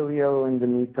 Emilio and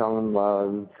Denise fell in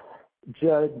love.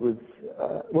 Judd was,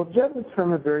 Judd was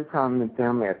from a very prominent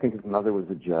family. I think his mother was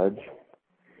a judge.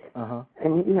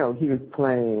 And, he was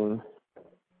playing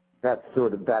that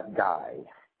guy.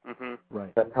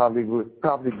 Right. That would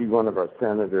probably be one of our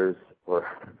senators or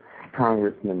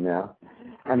congressmen now.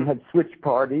 And had switched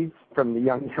parties from the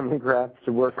Young Democrats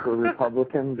to work for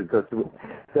Republicans because it was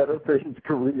better for his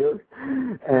career.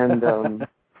 And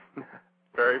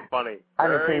very funny. I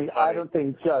don't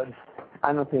think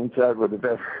Judd would have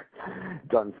ever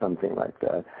done something like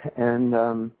that.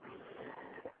 And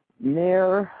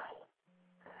Mare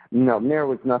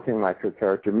was nothing like her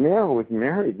character. Mare was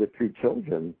married with 3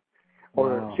 children,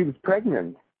 or she was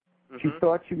pregnant. She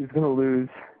thought she was going to lose.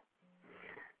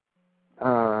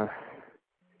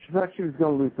 She thought she was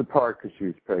going to lose the part because she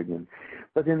was pregnant.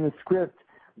 But in the script,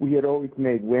 we had always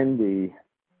made Wendy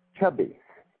chubby.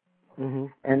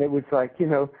 And it was like,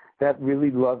 that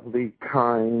really lovely,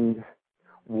 kind,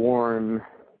 warm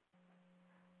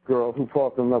girl who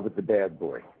falls in love with the bad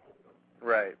boy.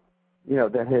 Right.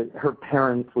 That her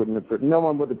parents wouldn't approve. No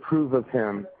one would approve of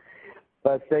him,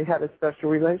 but they had a special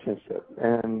relationship.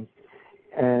 And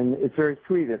it's very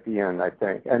sweet at the end, I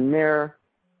think. And Mare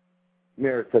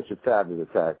is such a fabulous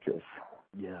actress.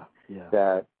 Yeah.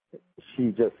 That she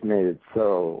just made it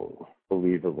so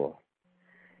believable.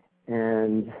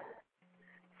 And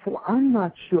so I'm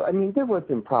not sure. I mean, there was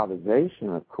improvisation,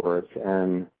 of course,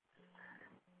 and,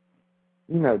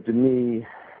 Denise,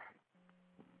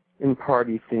 in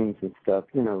party scenes and stuff,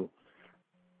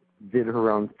 did her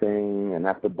own thing, and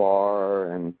at the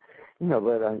bar, and,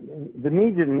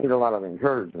 Denise didn't need a lot of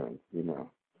encouragement,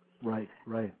 Right.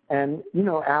 And,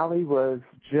 Allie was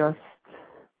just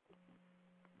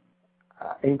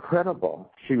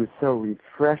incredible. She was so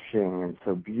refreshing and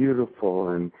so beautiful,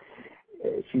 and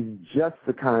she's just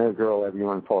the kind of girl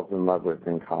everyone falls in love with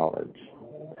in college.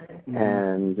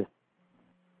 And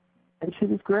she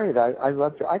was great. I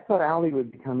loved her. I thought Allie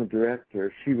would become a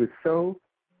director. She was so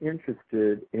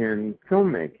interested in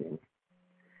filmmaking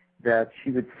that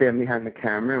she would stand behind the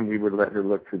camera and we would let her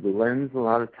look through the lens a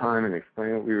lot of time and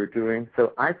explain what we were doing.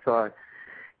 So I thought,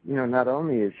 not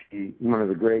only is she one of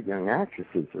the great young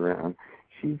actresses around,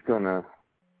 she's going to,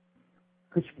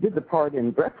 because she did the part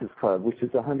in Breakfast Club, which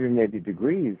is 180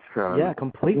 degrees from,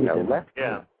 completely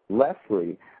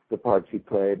Leslie, the part she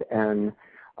played. And,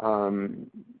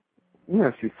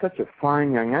 she's such a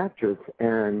fine young actress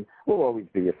and will always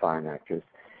be a fine actress.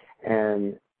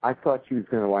 And I thought she was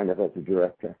going to wind up as a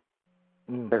director.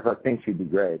 Because I think she'd be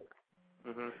great.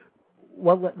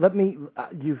 Well, let me.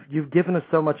 You've given us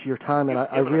so much of your time, and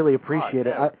I really appreciate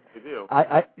it. You do.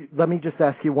 Let me just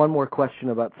ask you one more question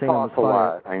about St. Elmo's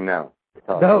Fire. I know.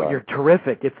 No, you're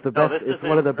terrific. It's the best. It's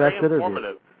one of the best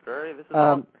interviews. This is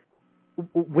awesome.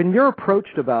 When you're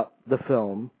approached about the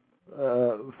film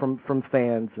from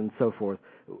fans and so forth,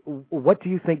 what do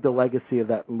you think the legacy of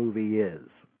that movie is?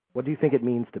 What do you think it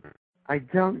means to people? I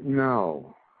don't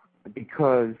know,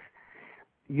 because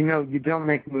you don't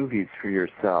make movies for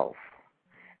yourself.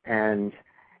 And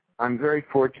I'm very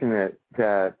fortunate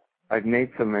that I've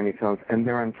made so many films, and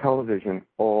they're on television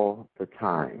all the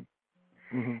time.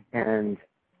 And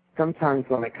sometimes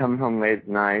when I come home late at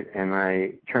night and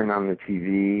I turn on the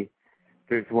TV,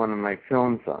 there's one of my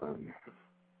films on.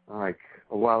 Like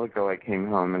a while ago, I came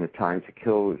home and A Time to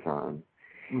Kill was on,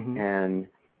 and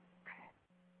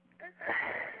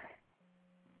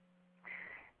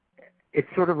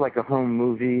it's sort of like a home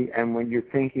movie. And when you're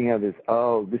thinking of this,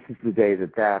 oh, this is the day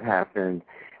that happened,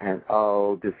 and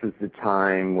oh, this is the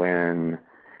time when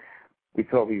we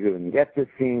thought we wouldn't get this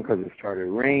scene because it started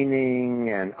raining,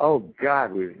 and oh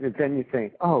God, then you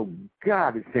think, oh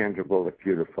God, is Sandra Bullock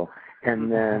beautiful? And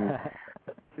then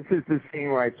this is the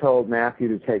scene where I told Matthew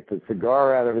to take the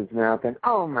cigar out of his mouth, and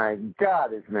oh my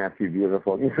God, is Matthew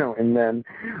beautiful? You know, and then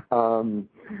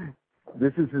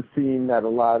this is the scene that a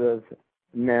lot of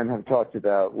men have talked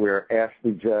about, where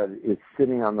Ashley Judd is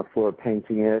sitting on the floor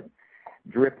painting it,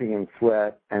 dripping in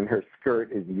sweat, and her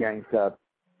skirt is yanked up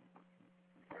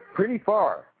pretty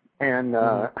far, and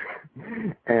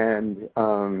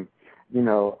you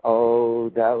know, oh,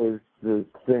 that was the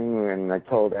thing when I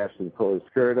told Ashley to pull her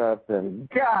skirt up, and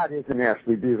God, isn't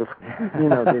Ashley beautiful? You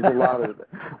know, there's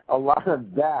a lot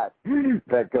of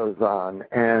that goes on,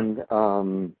 and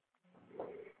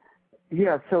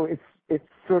yeah, so it's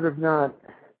sort of not,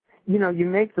 you know, you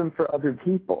make them for other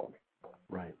people,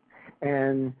 right?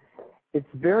 And it's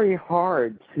very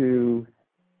hard to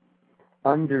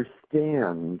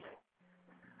understand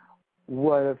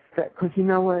what effect, because you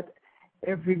know what,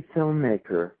 every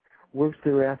filmmaker works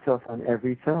their ass off on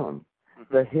every film,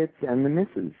 the hits and the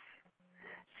misses.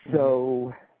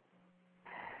 So,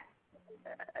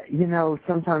 you know,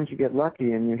 sometimes you get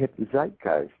lucky and you hit the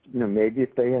zeitgeist. You know, maybe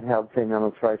if they had held St.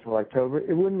 Elmo's Fire Till October,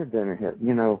 it wouldn't have been a hit.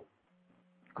 You know,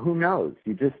 who knows?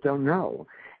 You just don't know.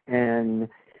 And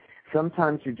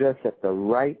sometimes you're just at the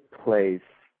right place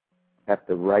at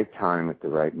the right time with the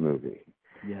right movie.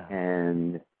 Yeah.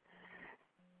 And,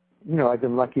 you know, I've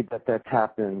been lucky that that's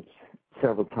happened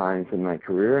several times in my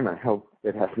career, and I hope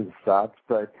it hasn't stopped.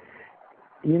 But,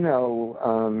 you know,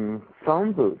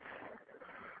 Phone Booth.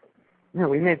 You know,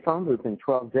 we made Phone Booth in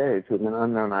 12 days with an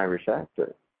unknown Irish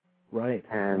actor. Right.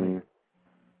 And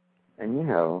you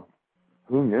know,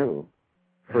 who knew?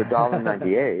 For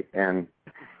 $1.98. And,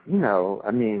 you know,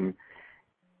 I mean,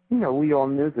 you know, we all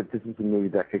knew that this is a movie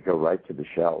that could go right to the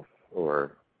shelf,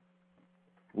 or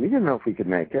we didn't know if we could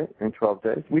make it in 12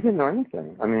 days. We didn't know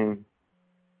anything. I mean,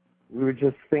 we were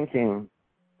just thinking,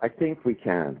 I think we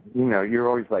can. You know, you're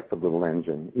always like the little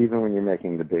engine, even when you're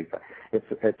making the big.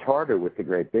 It's harder with the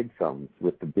great big films,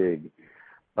 with the big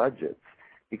budgets,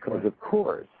 because of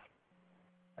course,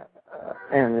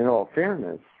 and in all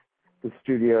fairness, the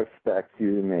studio expects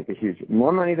you to make a huge. The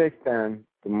more money they spend,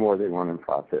 the more they want in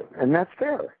profit, and that's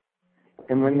fair.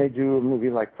 And when they do a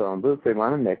movie like Phone Booth, they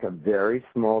want to make a very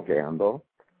small gamble,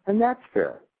 and that's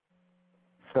fair.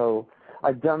 So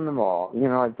I've done them all. You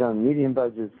know, I've done medium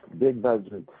budgets, big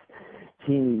budgets,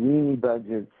 teeny weeny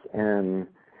budgets, and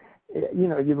you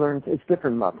know, you learn. It's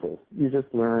different muscles. You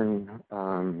just learn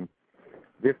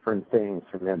different things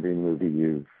from every movie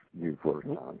you've worked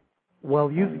on.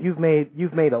 Well, you've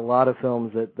made a lot of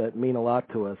films that mean a lot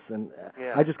to us, and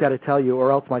I just got to tell you,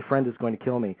 or else my friend is going to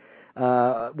kill me.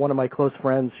 One of my close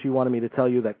friends, she wanted me to tell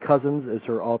you that Cousins is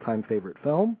her all-time favorite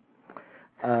film.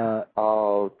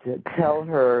 Tell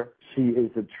her she is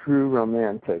a true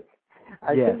romantic.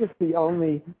 I think it's the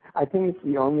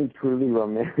only truly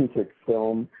romantic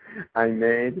film I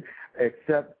made,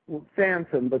 except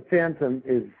Phantom. But Phantom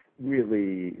is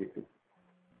really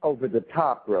over the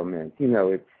top romance. You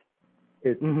know,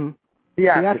 it's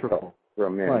theatrical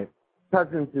romance. Right.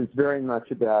 Cousins is very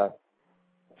much about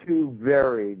two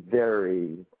very,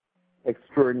 very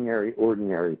extraordinary,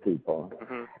 ordinary people,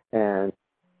 and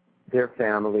their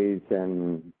families,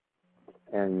 and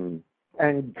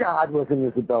God, wasn't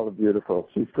Isabella beautiful?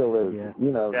 She still is. Yeah.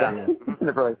 You know,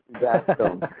 whenever I see that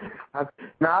film, I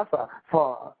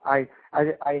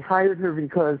hired her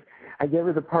because I gave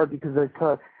her the part because I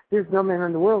thought there's no man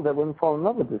in the world that wouldn't fall in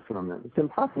love with this woman. It's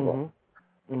impossible.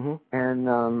 And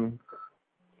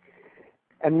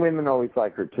women always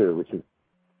like her too, which is,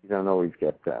 you don't always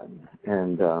get that.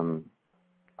 And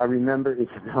I remember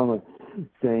Isabella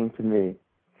saying to me,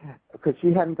 because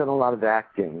she hadn't done a lot of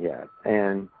acting yet,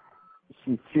 and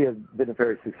she had been a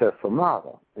very successful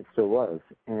model, it still was,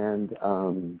 and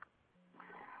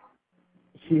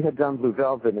she had done Blue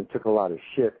Velvet and took a lot of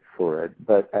shit for it,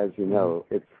 but as you know,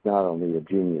 it's not only a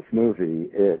genius movie,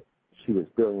 she was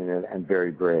brilliant in it and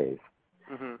very brave.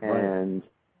 And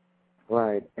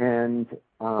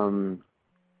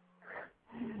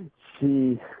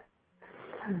she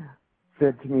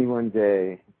said to me one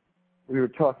day, we were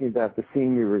talking about the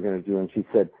scene we were going to do, and she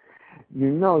said, you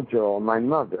know, Joel, my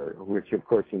mother, which of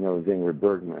course you know is Ingrid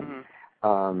Bergman,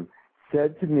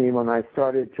 said to me when I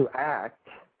started to act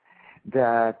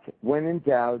that when in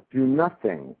doubt, do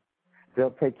nothing.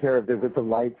 They'll take care of it with the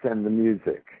lights and the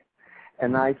music.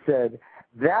 And I said,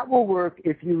 that will work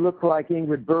if you look like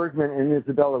Ingrid Bergman and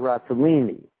Isabella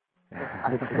Rossellini.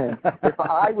 I said, if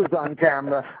I was on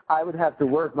camera, I would have to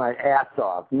work my ass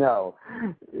off. No.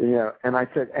 And I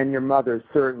said, and your mother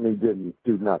certainly didn't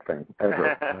do nothing,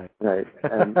 ever. Right.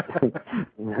 And,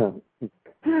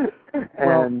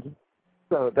 and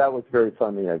so that was very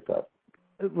funny, I thought.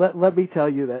 Let me tell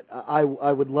you that I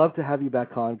would love to have you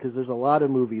back on, because there's a lot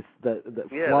of movies that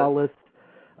Flawless,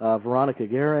 Veronica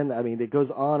Guerin, I mean, it goes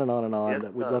on and on and on,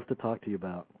 that we'd love to talk to you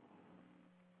about.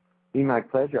 Be my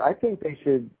pleasure. I think they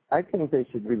should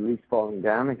release Falling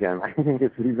Down again. I think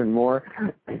it's even more.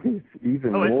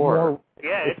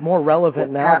 It's more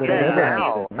relevant now than ever.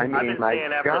 Now. I mean, I've been my saying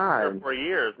that God. for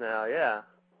years now. Yeah.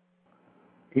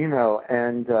 And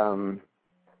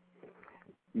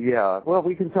well,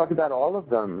 we can talk about all of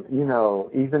them.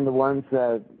 Even the ones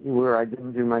where I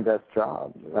didn't do my best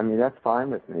job. I mean, that's fine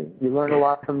with me. You learn a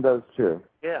lot from those too.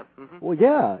 Yeah. Mm-hmm. Well,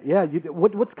 yeah.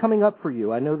 What's coming up for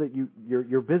you? I know that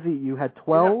you're busy. You had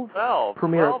 12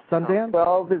 premiere at Sundance.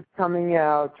 12 is coming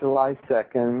out July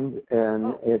 2nd,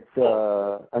 and it's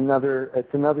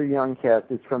another young cast.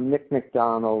 It's from Nick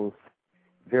McDonald's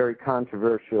very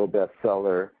controversial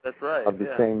bestseller. That's right. Of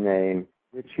the same name,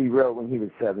 which he wrote when he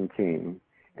was 17,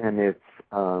 and it's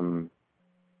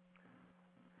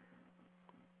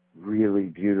really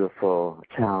beautiful,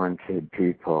 talented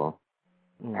people.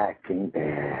 Acting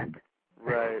bad.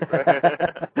 Right.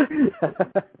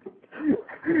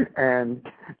 And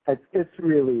it's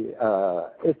really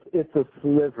it's a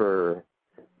sliver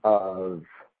of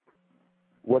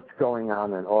what's going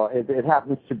on and all. It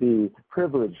happens to be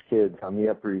privileged kids on the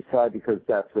Upper East Side because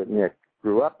that's what Nick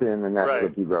grew up in and that's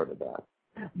what he wrote about.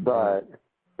 But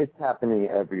it's happening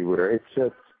everywhere. It's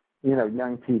just,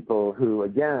 young people who,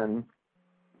 again,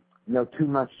 know too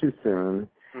much too soon.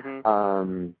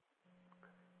 Mm-hmm.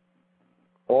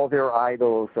 All their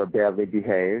idols are badly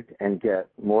behaved and get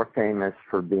more famous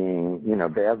for being,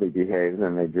 badly behaved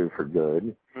than they do for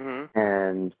good. Mm-hmm.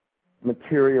 And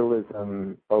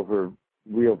materialism over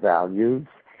real values.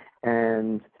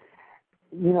 And,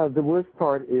 the worst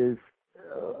part is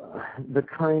the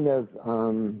kind of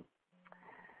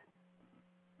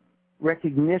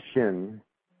recognition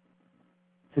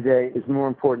today is more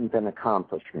important than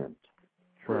accomplishment.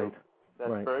 True.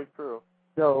 That's very true.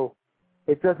 So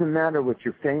it doesn't matter what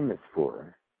you're famous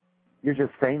for. You're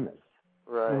just famous.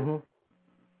 Right. Mm-hmm.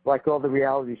 Like all the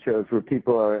reality shows where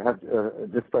people have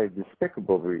displayed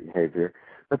despicable behavior,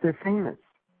 but they're famous.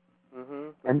 Mm-hmm.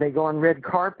 And they go on red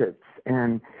carpets,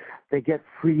 and they get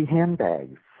free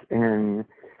handbags, and,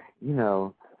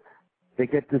 they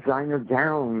get designer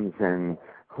gowns and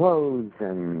clothes,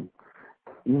 and,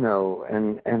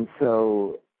 and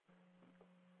so...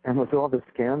 And with all the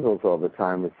scandals all the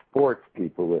time, with sports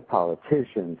people, with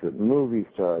politicians, with movie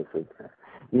stars, with,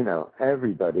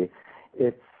 everybody,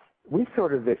 we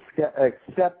sort of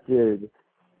accepted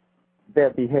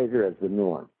bad behavior as the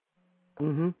norm.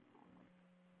 Mm-hmm.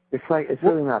 It's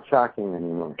really not shocking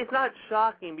anymore. It's not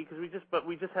shocking because but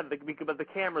the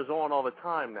camera's on all the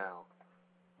time now.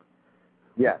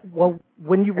 Yeah. Well,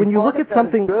 when you look at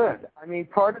something good, I mean,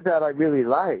 part of that I really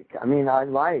like. I mean, I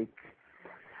like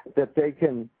that they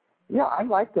can, I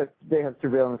like that they have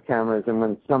surveillance cameras, and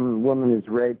when some woman is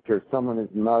raped or someone is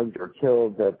mugged or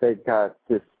killed, that they've got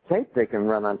this tape they can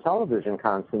run on television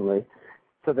constantly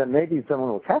so that maybe someone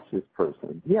will catch this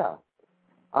person. Yeah,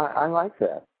 I like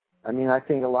that. I mean, I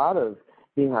think a lot of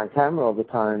being on camera all the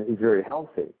time is very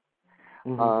healthy.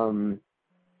 Mm-hmm.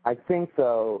 I think,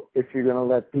 though, if you're going to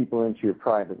let people into your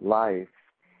private life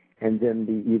and then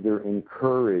be either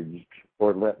encouraged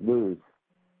or let loose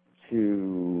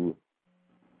to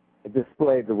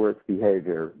display the worst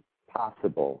behavior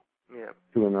possible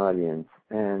to an audience,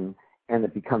 and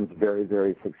it becomes very,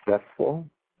 very successful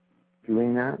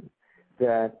doing that,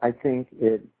 that I think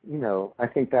I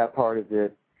think that part of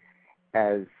it,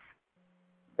 as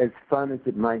fun as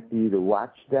it might be to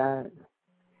watch that,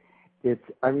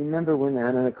 I remember when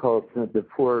Anna Nicole Smith, the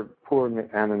poor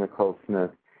Anna Nicole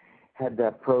Smith, had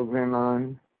that program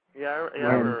on. Yeah, I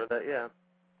remember that, yeah.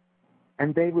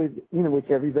 And they would, which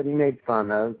everybody made fun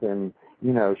of, and,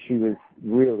 she was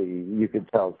really, you could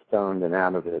tell, stoned and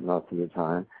out of it most of the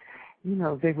time.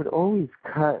 They would always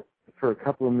cut for a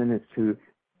couple of minutes to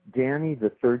Danny, the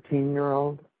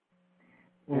 13-year-old,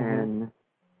 mm-hmm.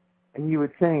 and you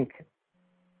would think,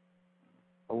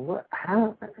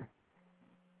 how,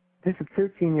 there's a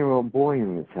 13-year-old boy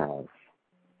in this house,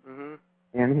 mm-hmm.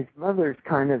 and his mother's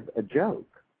kind of a joke.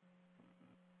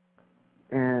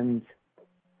 And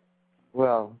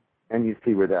and you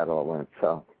see where that all went.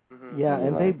 So yeah,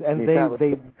 anyway,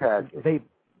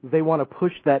 they want to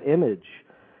push that image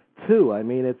too. I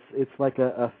mean, it's like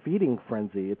a feeding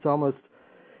frenzy. It's almost,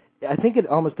 I think it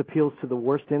almost appeals to the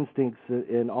worst instincts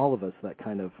in all of us. That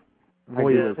kind of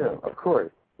voyeurism. Of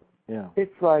course. Yeah.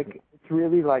 It's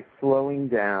really like slowing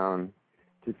down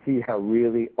to see how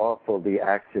really awful the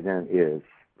accident is.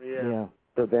 Yeah.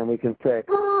 So then we can say,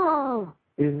 oh,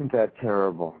 isn't that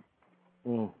terrible?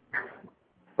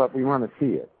 But we want to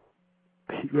see it.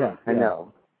 Yeah. I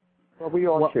know. Well, we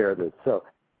all share this, so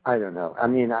I don't know. I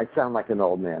mean, I sound like an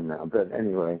old man now, but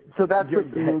anyway. So that's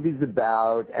what the movie's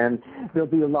about, and there'll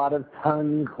be a lot of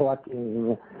tongue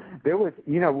clucking. There was,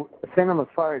 St. Elmo's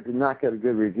Fire did not get a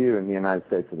good review in the United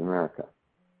States of America.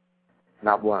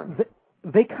 Not one.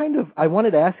 They kind of, I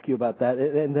wanted to ask you about that,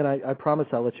 and then I promise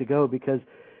I'll let you go, because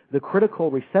the critical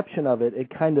reception of it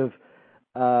kind of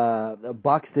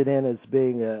boxed it in as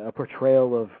being a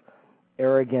portrayal of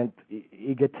arrogant,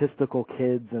 egotistical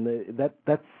kids, and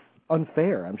that's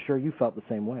unfair. I'm sure you felt the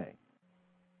same way.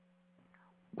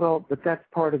 Well, but that's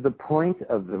part of the point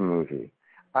of the movie.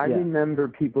 I remember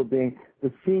people the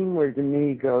scene where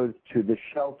Denis goes to the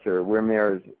shelter where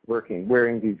Mare's working,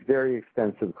 wearing these very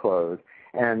expensive clothes,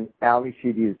 and Ali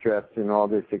Sheedy is dressed in all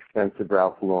this expensive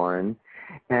Ralph Lauren,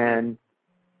 and,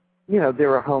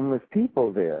 there are homeless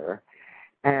people there,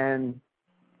 and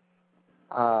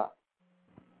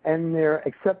they're,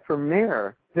 except for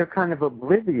Mare, they're kind of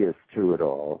oblivious to it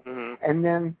all. Mm-hmm. And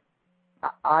then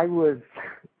I was,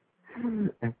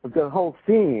 the whole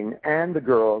scene and the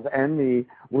girls and me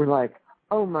were like,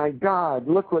 oh my God,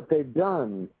 look what they've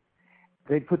done.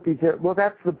 They put these there. Well,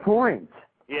 that's the point.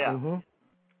 Yeah. Mm-hmm.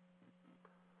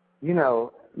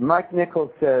 Mike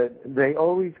Nichols said they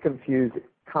always confuse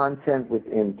content with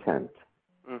intent.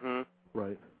 Mm-hmm.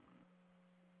 Right.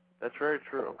 That's very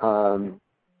true.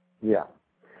 Yeah.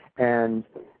 And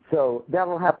so that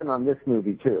will happen on this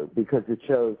movie, too, because it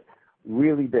shows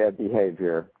really bad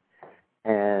behavior,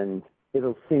 and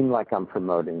it'll seem like I'm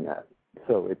promoting that.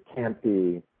 So it can't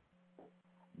be.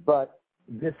 But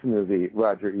this movie,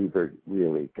 Roger Ebert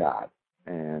really got,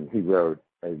 and he wrote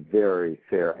a very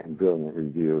fair and brilliant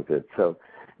review of it. So,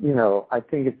 I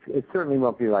think it certainly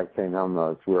won't be like St.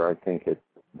 Elmo's, where I think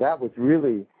that was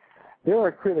really. There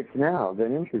are critics now that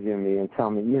interview me and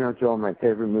tell me, Joel, my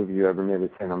favorite movie you ever made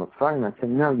was St. Elmo's Fire. And I said,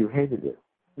 no, you hated it.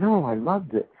 No, I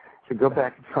loved it. So go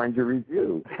back and find your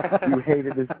review. You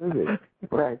hated this movie.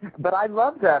 Right. But I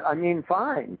love that. I mean,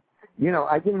 fine.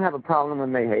 I didn't have a problem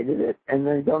when they hated it, and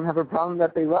they don't have a problem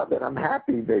that they love it. I'm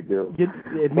happy they do.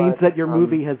 It means that your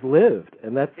movie has lived,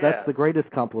 and that's the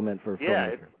greatest compliment for a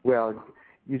filmmaker. Well,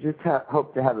 you just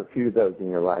hope to have a few of those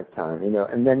in your lifetime,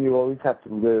 and then you always have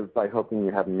to live by hoping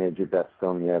you haven't made your best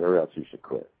film yet, or else you should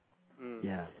quit.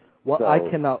 Yeah. Well, so,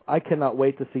 I cannot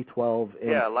wait to see 12.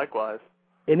 Yeah, likewise.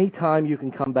 Anytime you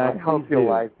can come back, I hope you'll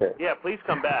like it. Yeah, please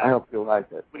come back. I hope you'll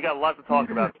like it. We got a lot to talk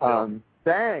about still.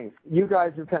 Thanks. You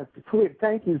guys are fantastic.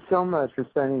 Thank you so much for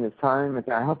spending this time.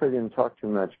 I hope I didn't talk too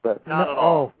much, but not at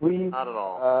all. Please, not at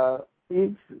all.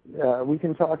 We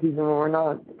can talk even when we're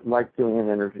not like doing an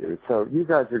interview. So you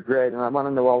guys are great, and I want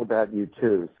to know all about you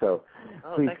too. So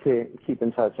please keep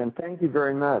in touch, and thank you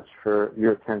very much for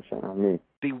your attention on me.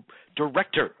 The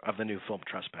director of the new film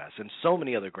Trespass and so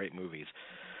many other great movies.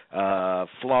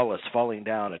 Flawless, Falling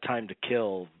Down, A Time to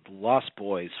Kill, Lost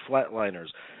Boys, Flatliners,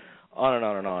 on and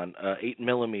on and on,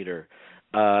 8mm.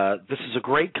 This is a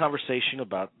great conversation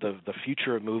about the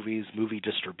future of movies, movie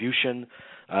distribution,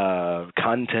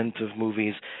 content of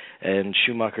movies, and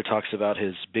Schumacher talks about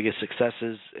his biggest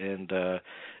successes and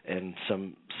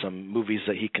some movies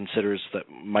that he considers that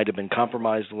might have been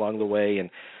compromised along the way, and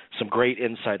some great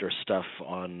insider stuff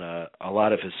on a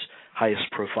lot of his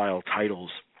highest profile titles.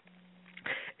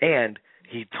 And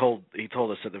he told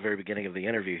us at the very beginning of the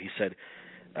interview, he said,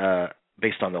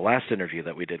 based on the last interview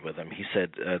that we did with him, he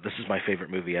said, this is my favorite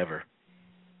movie ever.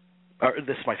 Or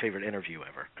this is my favorite interview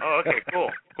ever. Oh, okay, cool.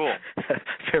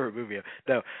 Favorite movie ever.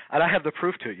 No, and I have the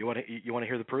proof too. You want to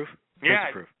hear the proof? Yeah,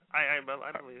 the proof. I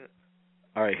believe it.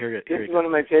 All right, here This is one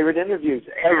of my favorite interviews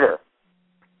ever.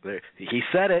 There, he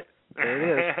said it.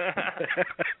 There it is.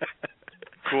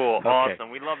 Cool, Okay.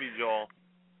 Awesome. We love you, Joel.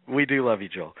 We do love you,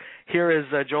 Joel. Here is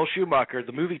Joel Schumacher.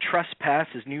 The movie Trespass,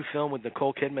 his new film with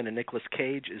Nicole Kidman and Nicolas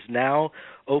Cage, is now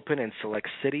open in select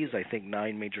cities, I think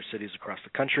 9 major cities across the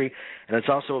country, and it's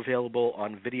also available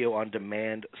on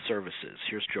video-on-demand services.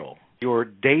 Here's Joel. You're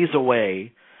days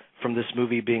away from this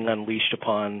movie being unleashed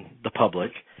upon the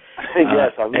public.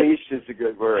 Yes, unleashed is a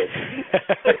good word.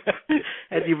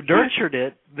 And you've nurtured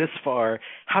it this far.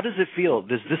 How does it feel?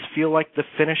 Does this feel like the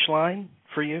finish line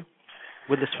for you?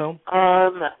 with this film?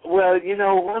 Well,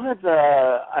 one of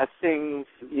the things,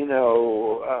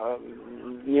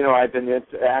 I've been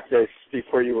at this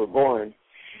before you were born.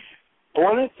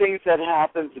 One of the things that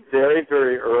happens very,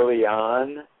 very early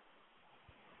on,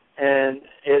 and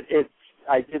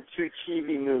I did 2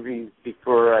 TV movies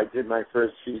before I did my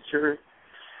first feature,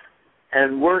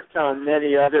 and worked on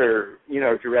many other,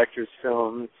 directors'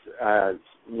 films,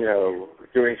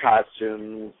 doing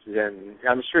costumes. And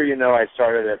I'm sure I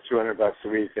started at $200 a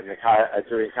week in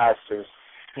doing costumes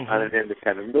on an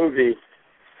independent movie,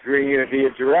 dreaming to be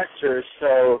a director.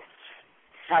 So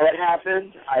how it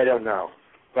happened, I don't know.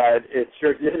 But it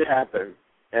sure did happen,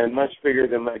 and much bigger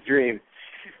than my dream.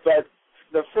 But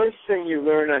the first thing you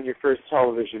learn on your first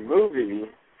television movie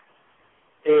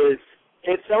is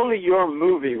it's only your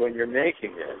movie when you're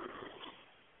making it.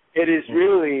 It is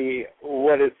really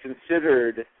what is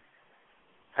considered,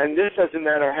 and this doesn't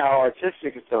matter how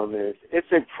artistic a film is,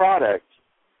 it's a product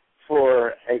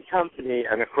for a company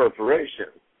and a corporation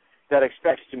that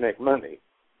expects to make money.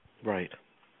 Right.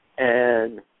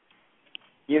 And,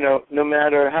 no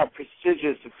matter how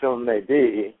prestigious a film may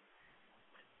be,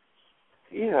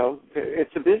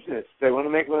 it's a business. They want to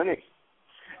make money.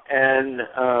 And,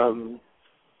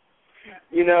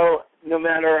 no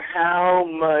matter how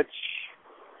much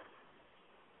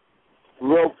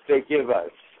rope they give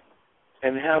us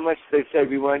and how much they say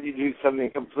we want you to do something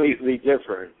completely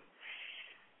different,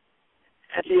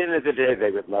 at the end of the day,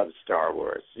 they would love Star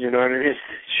Wars. You know what I mean?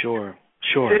 Sure.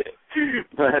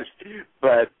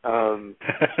 but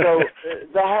so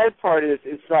the hard part is,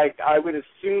 it's like, I would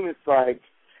assume it's like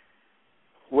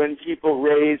when people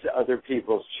raise other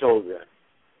people's children.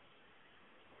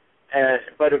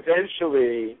 But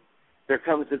eventually, there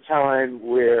comes a time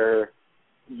where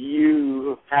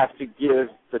you have to give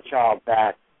the child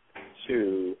back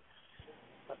to,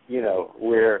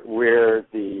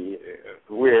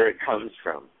 where it comes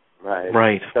from, right?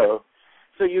 Right. So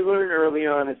you learn early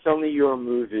on it's only your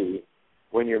movie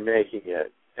when you're making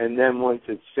it, and then once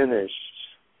it's finished,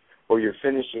 or you're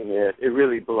finishing it, it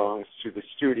really belongs to the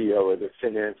studio or the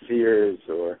financiers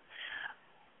or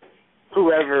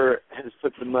whoever has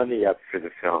put the money up for the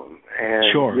film. And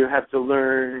sure. You have to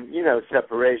learn,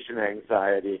 separation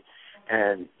anxiety,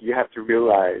 and you have to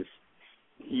realize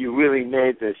you really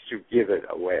made this to give it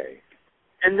away.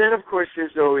 And then, of course,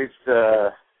 there's always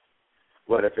the,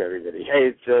 what if everybody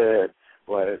hates it?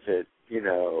 What if it,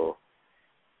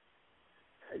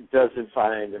 doesn't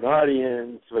find an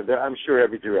audience? I'm sure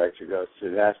every director goes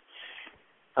through that.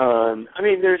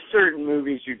 There's certain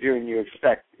movies you do and you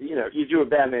expect, you do a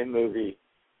Batman movie,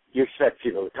 you expect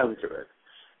people to come to it.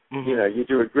 Mm-hmm. You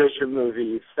do a Grisham movie,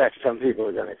 you expect some people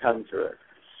are going to come to it.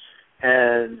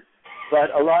 But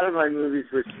a lot of my movies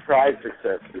were surprise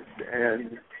successes,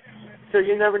 and so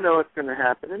you never know what's going to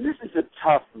happen. And this is a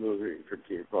tough movie for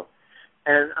people.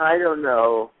 And I don't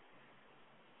know.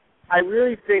 I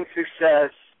really think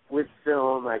success with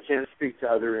film, I can't speak to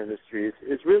other industries,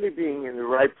 is really being in the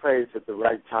right place at the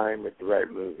right time with the right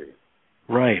movie.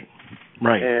 Right.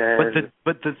 And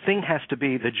but the thing has to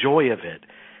be, the joy of it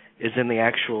is in the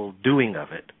actual doing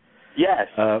of it. Yes.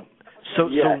 The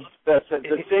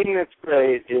thing that's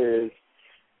great is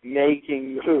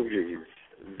making movies.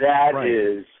 That right.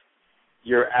 is,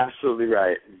 you're absolutely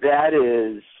right. That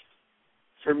is,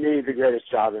 for me, the greatest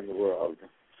job in the world.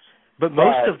 But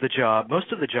most of the job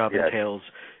yes. entails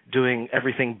doing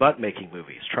everything but making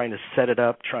movies, trying to set it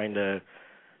up, trying to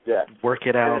work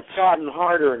it out. And it's gotten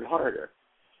harder and harder.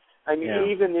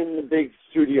 Even in the big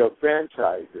studio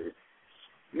franchises,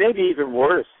 maybe even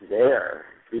worse there,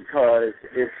 because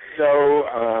it's so,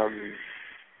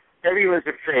 everyone's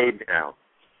afraid now.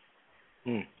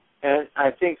 And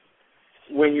I think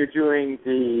when you're doing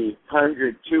the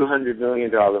 $100, $200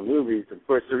 million movies, of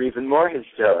course, they're even more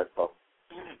hysterical.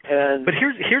 But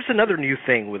here's another new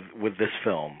thing with this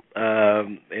film,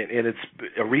 and it's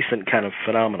a recent kind of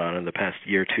phenomenon in the past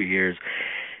year, 2 years,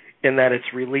 in that it's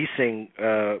releasing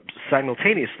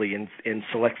simultaneously in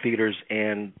select theaters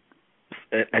and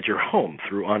at your home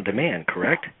through On Demand,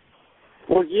 correct?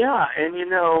 Well, yeah, and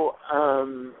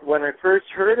when I first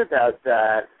heard about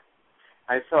that,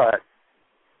 I thought,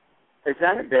 is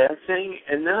that a bad thing?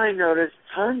 And then I noticed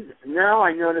now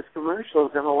I notice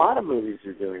commercials, and a lot of movies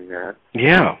are doing that.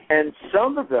 Yeah. And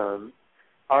some of them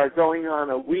are going on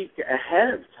a week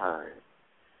ahead of time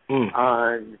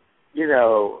on,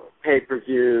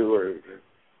 pay-per-view or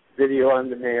video on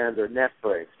demand or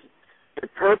Netflix. They're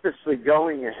purposely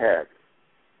going ahead.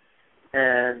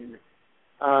 And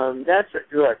that's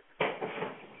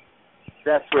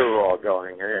where we're all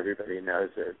going, and everybody knows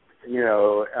it.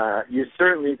 You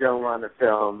certainly don't want to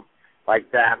film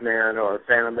like Batman or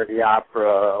Phantom of the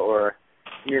Opera or,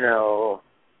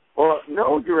 well,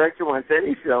 no director wants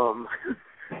any film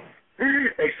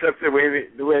except the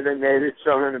way they made it,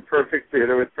 shown in a perfect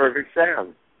theater with perfect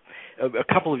sound.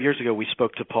 A couple of years ago, we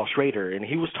spoke to Paul Schrader, and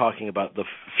he was talking about the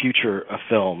future of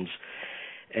films,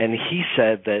 and he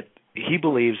said that he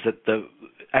believes that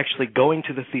actually going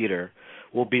to the theater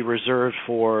will be reserved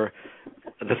for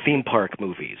the theme park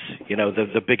movies,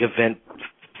 the big event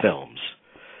films.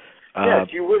 Yes,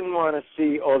 you wouldn't want to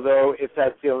see, although if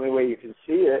that's the only way you can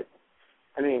see it.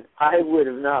 I mean, I would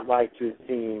have not liked to have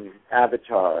seen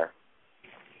Avatar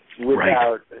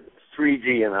without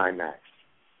 3D and IMAX.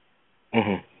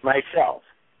 Mm-hmm. Myself.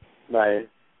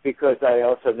 Because I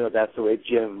also know that's the way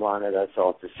Jim wanted us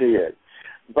all to see it.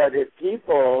 But if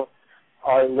people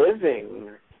are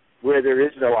living where there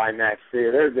is no IMAX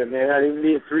theater, there may not even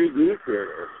be a 3D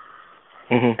theater.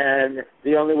 Mm-hmm. And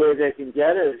the only way they can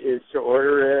get it is to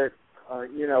order it,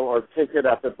 or pick it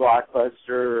up at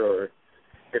Blockbuster, or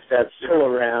if that's still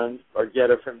around, or get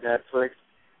it from Netflix.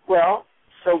 Well,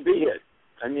 so be it.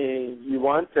 I mean, you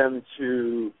want them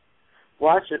to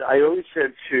watch it. I always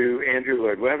said to Andrew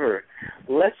Lloyd Webber,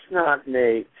 let's not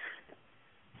make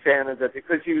fans of it,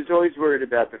 because he was always worried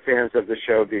about the fans of the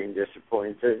show being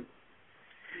disappointed.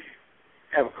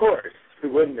 Of course,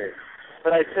 who wouldn't be?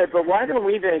 But I said, but why don't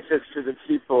we make this to the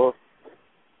people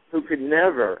who could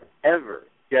never, ever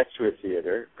get to a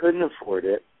theater, couldn't afford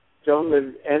it, don't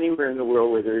live anywhere in the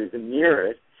world where they're even near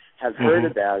it, have heard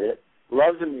about it,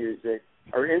 love the music,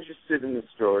 are interested in the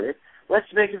story. Let's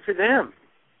make it for them.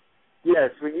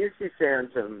 Yes, when you see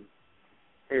Phantom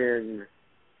in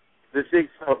the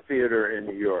Ziegfeld Theater in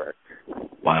New York,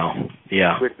 wow,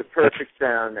 yeah, with the perfect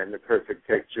sound and the perfect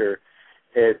picture,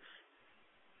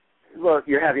 look,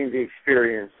 you're having the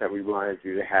experience that we wanted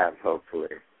you to have, hopefully.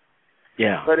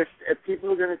 Yeah. But if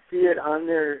people are going to see it on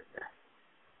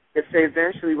if they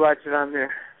eventually watch it on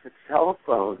their cell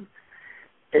phone,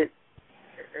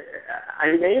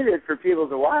 I made it for people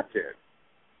to watch it.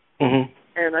 Mm-hmm.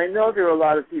 And I know there are a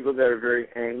lot of people that are very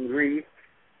angry,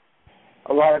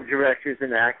 a lot of directors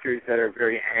and actors that are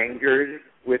very angered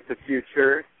with the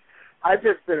future. I've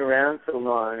just been around so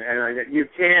long, and you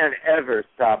can't ever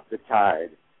stop the tide.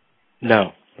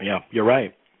 No, yeah, you're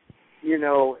right.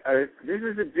 This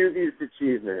is a dubious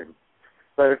achievement,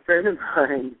 but a friend of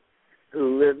mine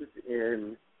who lives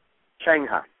in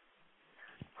Shanghai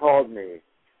called me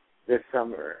this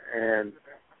summer, and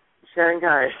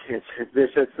Shanghai is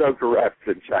just so corrupt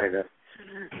in China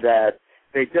that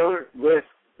they don't list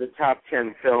the top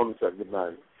 10 films of the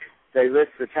month. They list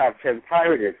the top 10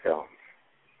 pirated films.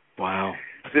 Wow.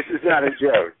 This is not a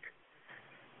joke.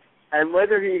 And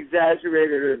whether he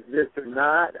exaggerated this or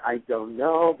not, I don't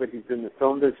know, but he's in the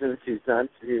film business. He's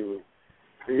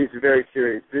a very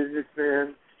serious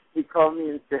businessman. He called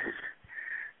me and said,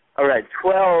 all right,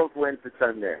 12 went to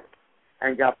Sundance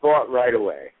and got bought right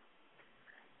away.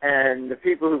 And the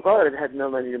people who bought it had no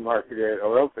money to market it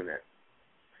or open it.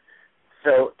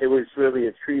 So it was really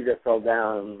a tree that fell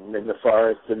down in the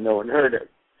forest and no one heard it.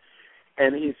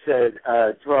 And he said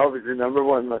 12 is the number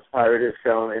one most pirated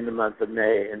film in the month of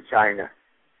May in China.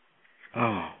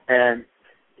 Oh. And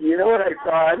you know what I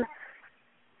thought?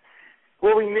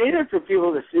 Well, we made it for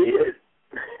people to see it.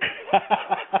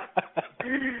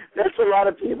 That's a lot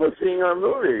of people seeing our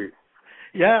movie.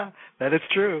 Yeah, that is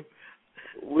true.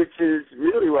 Which is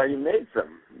really why you made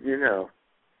them,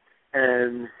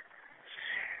 And,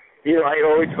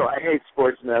 I hate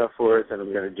sports metaphors, and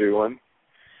I'm going to do one.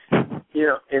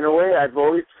 In a way, I've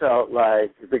always felt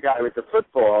like the guy with the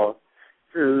football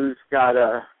who's got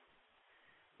to,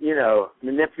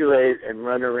 manipulate and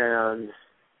run around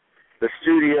the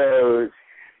studios,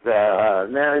 the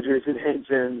managers and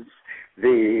agents,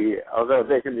 although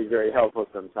they can be very helpful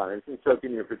sometimes, and so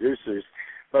can your producers,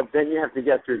 but then you have to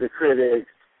get through the critics,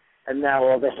 and now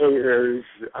all the haters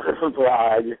on the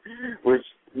blog, which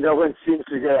no one seems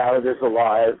to get out of this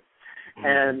alive,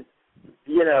 and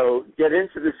get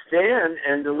into the stand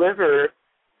and deliver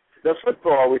the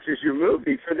football, which is your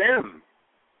movie, for them.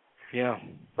 Yeah.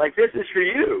 Like, this is for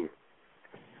you.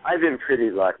 I've been pretty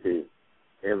lucky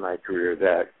in my career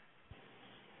that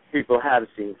people have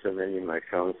seen so many of my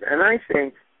films. And I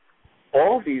think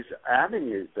all these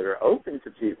avenues that are open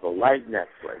to people, like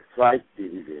Netflix, like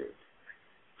DVD,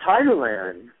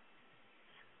 Thailand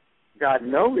got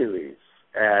no release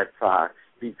at Fox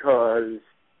because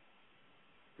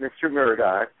Mr.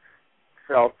 Murdoch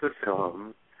felt the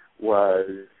film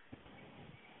was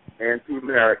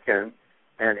anti-American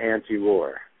and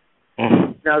anti-war.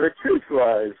 Mm-hmm. Now, the truth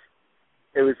was,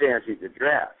 it was anti the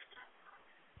draft.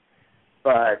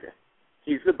 But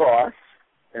he's the boss,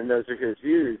 and those are his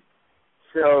views.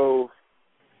 so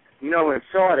no one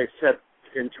saw it except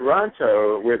in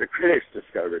Toronto, where the critics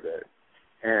discovered it.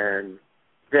 And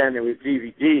then it was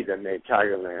DVD that made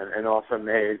Tigerland and also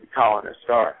made Colin a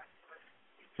Star.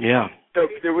 Yeah. So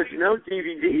if there was no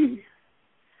DVD,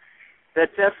 that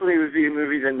definitely would be a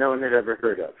movie that no one had ever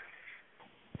heard of.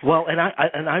 Well,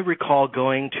 and I recall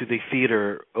going to the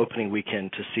theater opening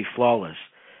weekend to see Flawless,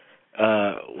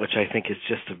 which I think is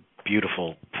just a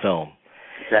beautiful film.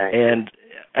 Thanks.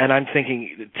 And I'm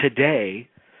thinking today,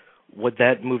 would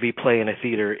that movie play in a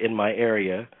theater in my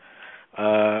area?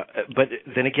 But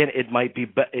then again, it might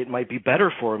be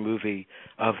better for a movie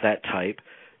of that type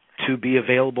to be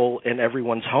available in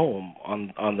everyone's home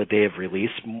on the day of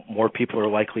release. More people are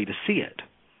likely to see it.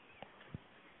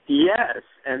 Yes,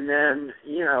 and then,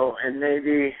 and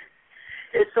maybe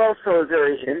it's also a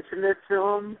very intimate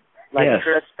film, like Yes.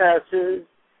 Trespassers.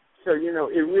 So,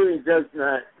 it really does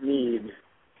not need,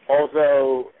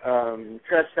 although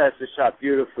Trespassers shot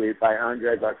beautifully by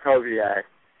Andrei Bartkowiak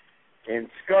in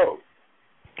scope.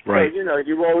 Right. So,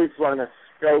 you always want a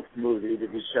scope movie to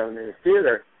be shown in a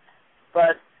theater.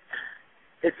 But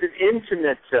it's an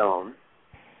intimate film,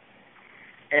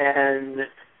 and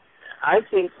I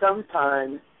think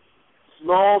sometimes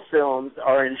small films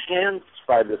are enhanced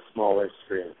by the smaller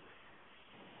screen.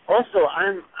 Also,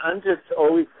 I'm just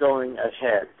always going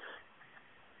ahead.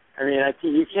 I mean,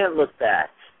 you can't look back.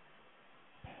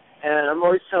 And I'm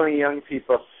always telling young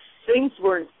people, things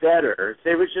weren't better,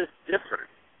 they were just different.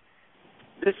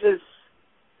 This is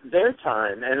their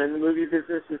time, and in the movie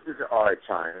business, this is our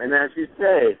time. And as you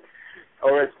say,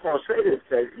 or as Paul Schrader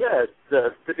said, yes,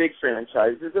 the big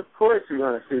franchises, of course we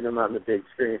want to see them on the big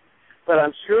screen. But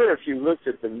I'm sure if you looked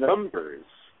at the numbers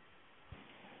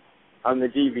on the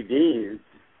DVDs,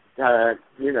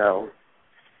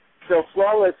 so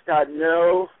Flawless got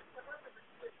no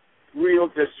real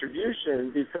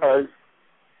distribution because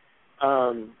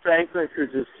Franklin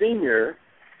Cruz Sr.,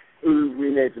 who we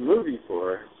made the movie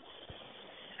for,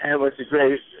 and was a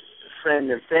great friend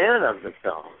and fan of the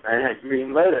film, and had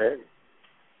greenlit it,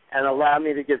 and allowed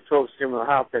me to get Philip Seymour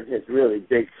Hoffman his really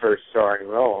big first starring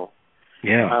role.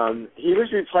 Yeah. He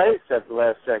was replaced at the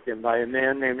last second by a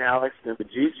man named Alex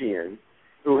Novajigian,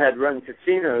 who had run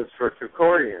casinos for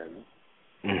Kerkorian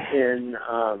in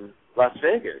Las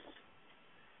Vegas,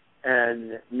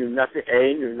 and knew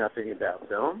nothing about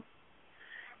film,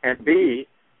 and B,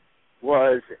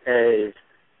 was I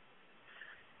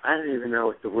don't even know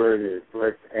what the word is,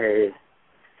 was a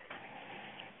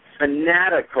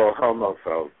fanatical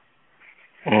homophobe,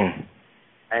 and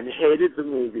hated the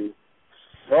movie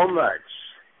so much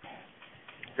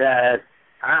that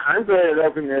I'm glad it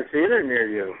opened in a theater near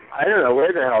you. I don't know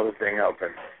where the hell the thing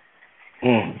opened.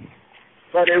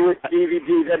 But it was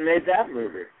DVD that made that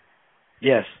movie.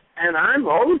 Yes. And I'm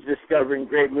always discovering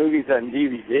great movies on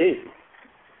DVD.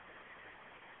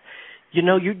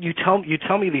 You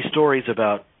tell me these stories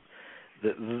about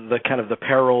the kind of the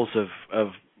perils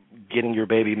of getting your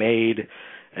baby made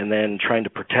and then trying to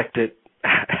protect it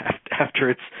after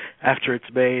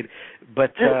it's made,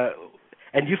 but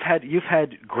and you've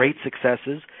had great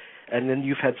successes, and then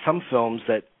you've had some films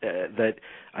that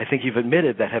I think you've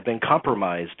admitted that have been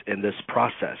compromised in this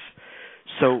process.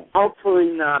 So hopefully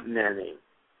not many.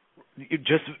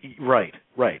 Right,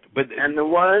 but and the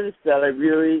ones that I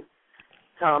really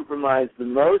compromised the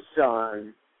most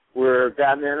on were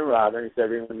Batman and Robin, as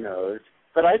everyone knows.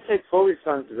 But I take full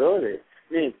responsibility.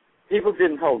 I mean, people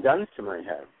didn't hold guns to my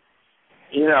head.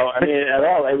 At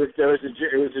all. It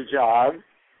was a job.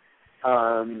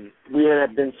 We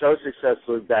had been so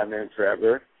successful with Batman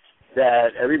Forever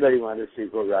that everybody wanted a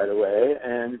sequel right away.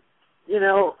 And,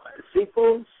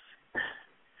 sequels,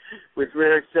 with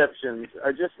rare exceptions,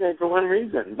 are just made for one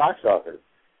reason, box office.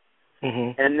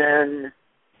 Mm-hmm. And then,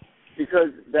 because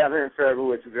Batman Forever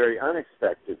was a very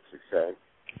unexpected success,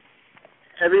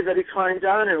 everybody climbed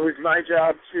on. It was my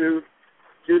job to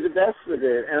do the best with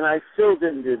it, and I still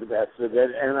didn't do the best with it,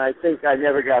 and I think I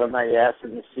never got my ass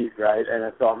in the seat right, and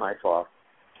it's all my fault.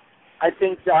 I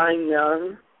think Dying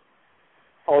Young,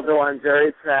 although I'm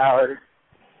very proud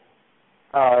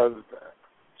of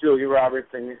Julia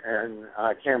Roberts and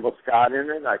Campbell Scott in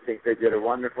it, I think they did a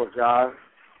wonderful job,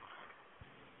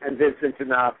 and Vincent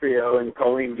D'Onofrio and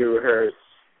Colleen Dewhurst,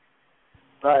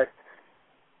 but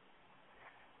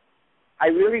I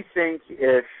really think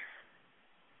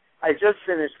I just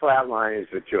finished Flatliners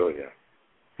with Julia,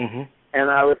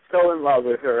 and I was so in love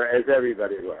with her, as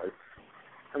everybody was.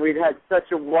 And we'd had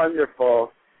such a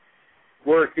wonderful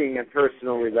working and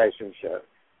personal relationship.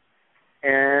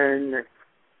 And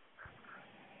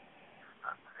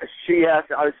she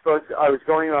asked. I was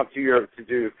going off to Europe to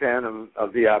do Phantom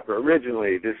of the Opera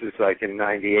originally. This is like in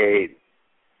 '98.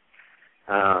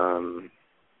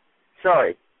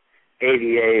 Sorry,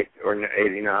 '88 or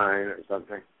 '89 or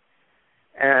something,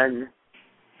 and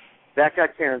that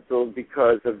got canceled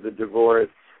because of the divorce.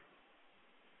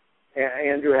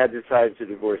 Andrew had decided to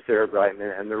divorce Sarah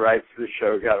Brightman, and the rights to the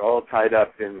show got all tied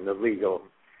up in the legal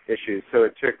issues, so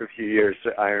it took a few years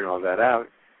to iron all that out.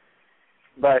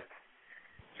 But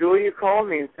Julia called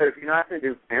me and said, if you're not going to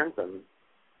do Phantom,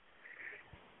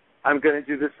 I'm going to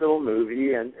do this little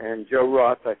movie, and Joe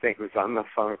Roth, I think, was on the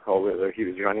phone call with her. He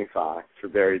was running Fox for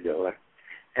Barry Diller.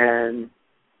 And,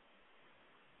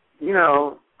 you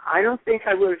know, I don't think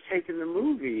I would have taken the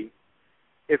movie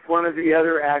if one of the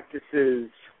other actresses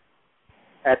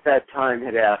at that time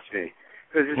had asked me,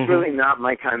 because it's really not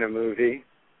my kind of movie.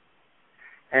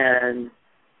 And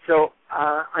so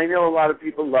I know a lot of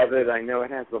people love it. I know it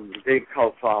has a big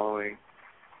cult following.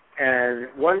 And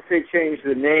once they changed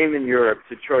the name in Europe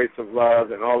to Choice of Love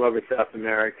and all over South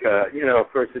America, you know,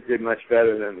 of course it did much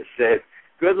better than the States.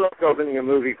 Good luck opening a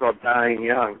movie called Dying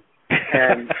Young.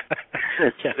 And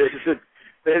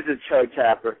there's a toe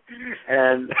tapper.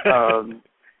 And,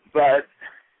 but,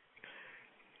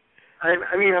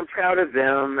 I mean, I'm proud of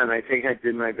them, and I think I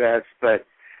did my best, but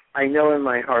I know in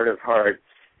my heart of hearts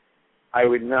I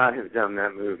would not have done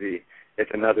that movie if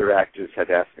another actress had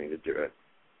asked me to do it.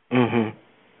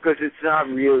 Because it's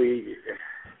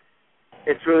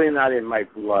really not in my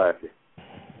blood,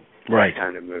 right? That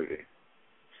kind of movie.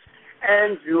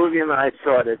 And Julia and I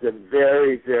saw it as a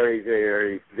very, very,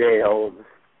 very veiled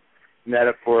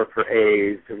metaphor for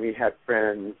AIDS, and we had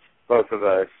friends, both of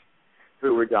us,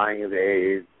 who were dying of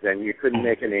AIDS, and you couldn't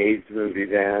make an AIDS movie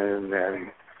then,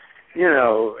 and, you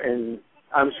know, and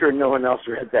I'm sure no one else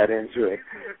read that into it,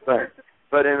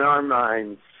 but in our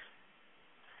minds,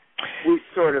 we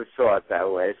sort of saw it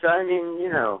that way. So, I mean, you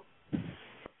know.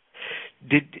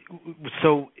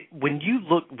 So when you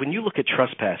look at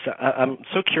Trespass, I'm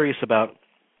so curious about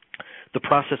the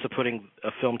process of putting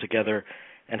a film together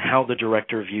and how the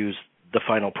director views the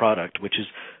final product, which is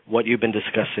what you've been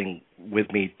discussing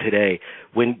with me today.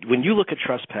 When you look at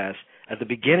Trespass, at the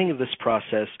beginning of this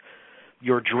process,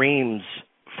 your dreams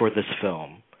for this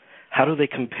film, how do they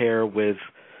compare with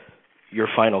your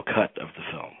final cut of the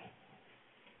film?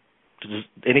 Does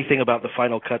anything about the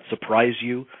final cut surprise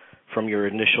you from your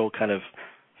initial kind of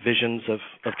visions of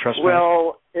Trespass?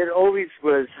 Well, it always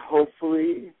was,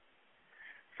 hopefully,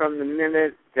 from the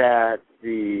minute that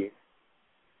the,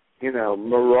 you know,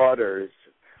 marauders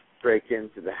break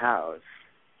into the house,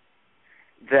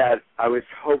 that I was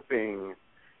hoping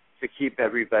to keep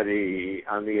everybody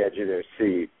on the edge of their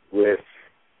seat with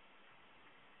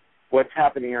what's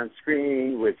happening on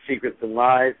screen, with secrets and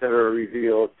lies that are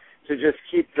revealed, to just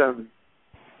keep them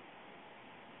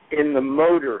in the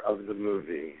motor of the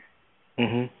movie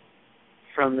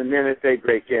from the minute they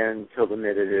break in till the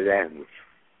minute it ends.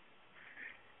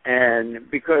 And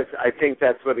because I think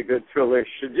that's what a good thriller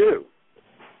should do.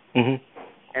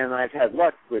 And I've had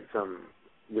luck with some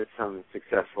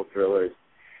successful thrillers.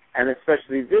 And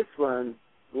especially this one,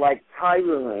 like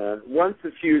Tigerland, once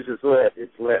the fuse is lit,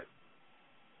 it's lit.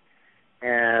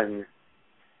 And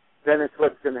then it's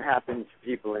what's going to happen to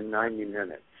people in 90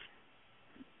 minutes.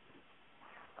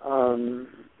 And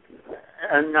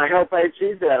I hope I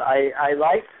achieve that. I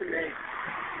like to make...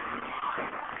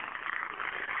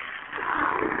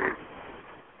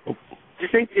 Do you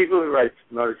think people who ride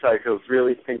motorcycles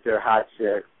really think they're hot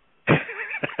shit?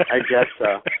 I guess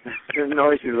so. They're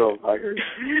noisy little buggers.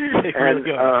 And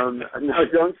no,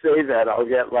 don't say that. I'll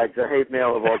get like the hate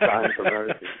mail of all time from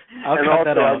everything. And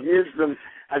also,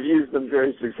 I've used them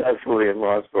very successfully in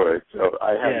Lost Boys, so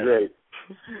I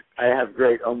have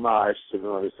great homage to the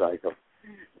motorcycle.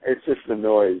 It's just the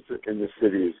noise in the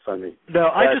city is funny. No,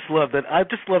 I just love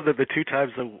that the two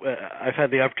times I've had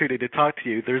the opportunity to talk to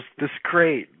you, there's this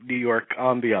great New York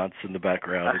ambiance in the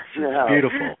background. It's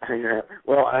beautiful. I know.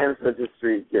 Well, I am such a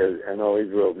street kid and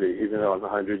always will be, even though I'm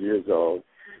 100 years old.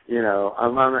 You know,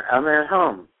 I'm at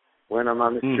home when I'm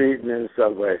on the street and in the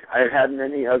subway. I've had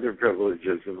many other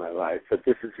privileges in my life, but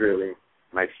this is really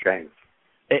my strength.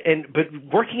 But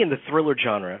working in the thriller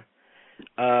genre,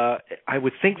 I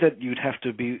would think that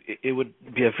it would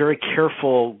be a very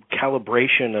careful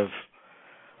calibration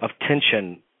of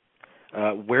tension,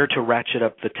 where to ratchet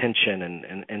up the tension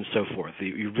and so forth.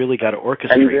 You really got to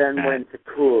orchestrate and then that. when to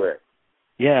cool it.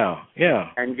 Yeah.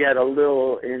 And get a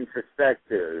little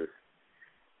introspective,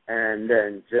 and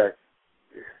then just,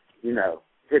 you know,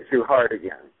 hit too hard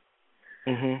again.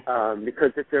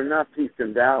 Because if they're not peaks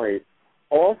and valleys,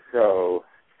 also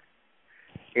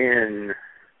in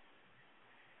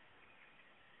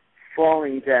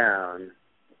Falling Down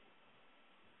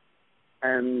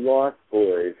and Lost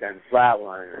Boys and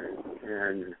Flatliners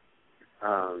and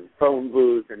Phone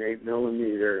Booth and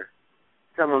 8mm,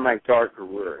 some of my darker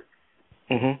work.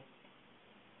 Mm-hmm.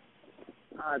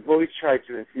 I've always tried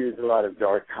to infuse a lot of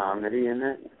dark comedy in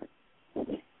it.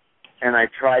 And I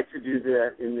tried to do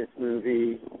that in this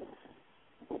movie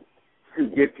to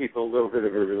give people a little bit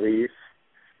of a relief,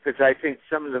 because I think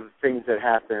some of the things that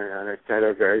happen on our set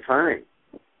are very funny.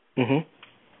 Mm-hmm.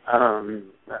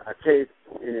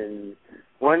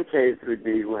 One case would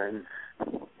be when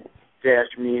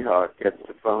Dash Mihawk gets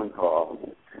the phone call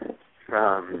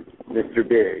from Mr.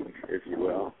 Big, if you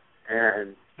will,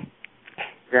 and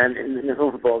then in the middle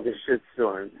of all this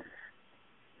shitstorm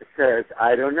says,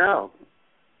 "I don't know.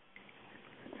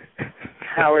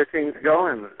 How are things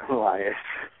going, Elias?"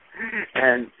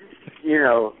 And,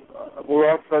 we're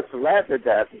all supposed to laugh at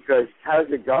that because how's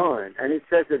it going? And he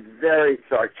says it very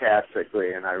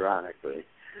sarcastically and ironically.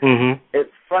 Mm-hmm.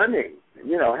 It's funny.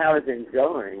 How are things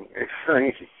going? It's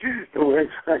like the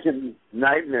worst fucking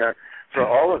nightmare for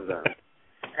all of them.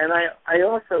 And I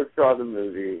also saw the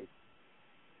movie,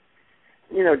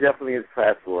 definitely as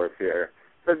class warfare,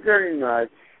 but very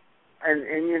much, and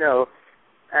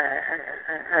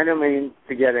I don't mean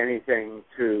to get anything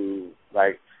too,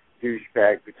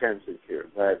 douchebag pretentious here,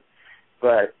 but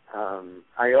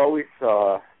I always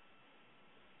saw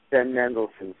Ben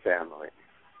Mendelsohn's family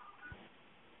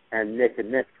and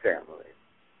Nick's family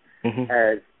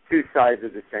as two sides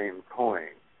of the same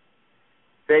coin.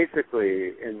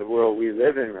 Basically, in the world we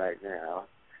live in right now,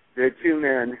 there are two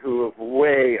men who have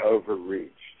way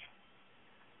overreached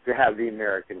to have the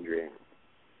American dream.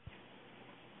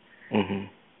 Mm-hmm.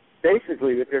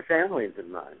 Basically with their families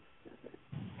in mind.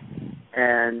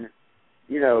 And,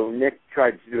 Nick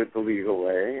tried to do it the legal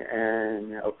way,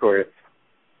 and, of course,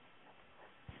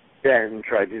 Ben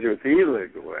tried to do it the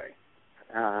illegal way.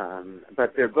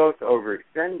 But they're both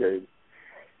overextended.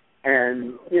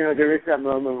 And, there is that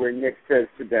moment where Nick says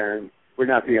to Ben, "We're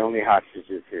not the only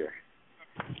hostages here."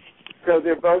 So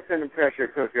they're both in a pressure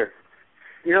cooker.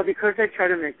 Because I try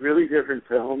to make really different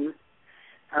films,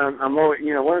 I'm always,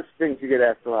 one of the things you get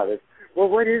asked a lot is, well,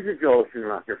 what is a Joel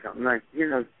Schumacher film? Like,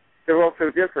 they're all so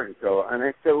different, Joel. And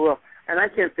I said, well, and I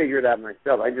can't figure it out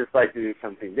myself. I just like to do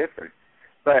something different.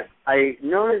 But I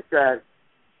noticed that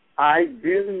I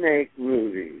do make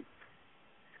movies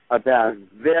about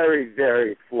very,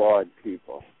 very flawed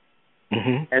people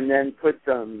and then put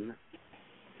them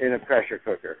in a pressure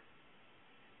cooker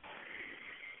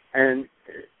and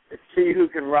see who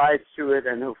can rise to it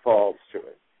and who falls to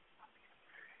it.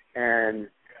 And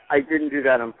I didn't do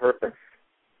that on purpose.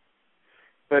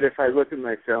 But if I look at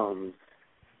my films,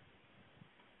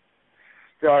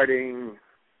 starting,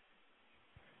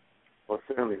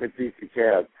 certainly with DC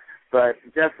Cab, but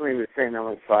definitely with St.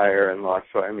 Elmo's Fire and Lost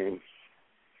Boys,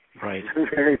 right,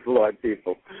 very flawed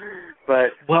people.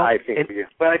 But I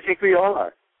think we all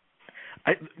are.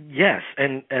 Yes,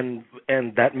 and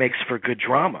that makes for good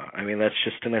drama. That's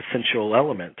just an essential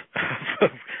element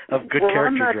of good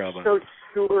character drama. I'm not so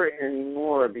sure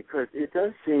anymore because it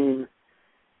does seem.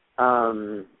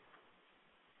 I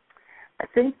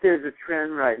think there's a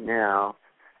trend right now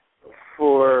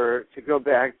to go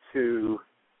back to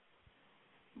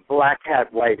black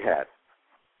hat, white hat.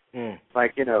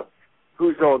 Like,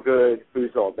 who's all good,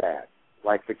 who's all bad,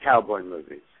 like the cowboy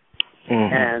movies.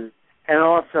 Mm-hmm. And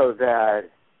also that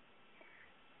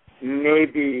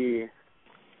maybe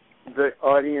the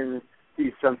audience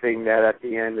sees something that at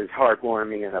the end is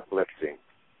heartwarming and uplifting.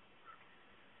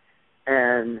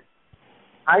 And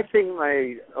I think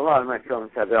a lot of my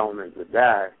films have elements of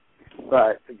that,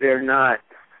 but they're not.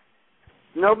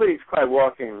 Nobody's quite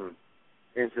walking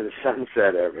into the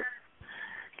sunset ever.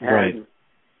 Right.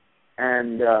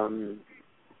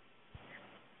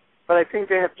 But I think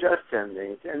they have just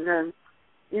endings. And then,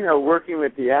 working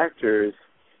with the actors,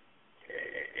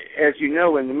 as you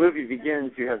know, when the movie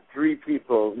begins, you have three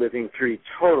people living three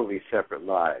totally separate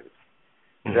lives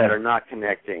that are not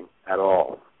connecting at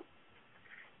all.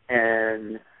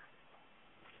 And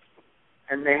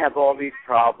they have all these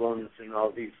problems and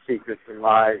all these secrets and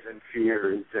lies and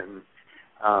fears. And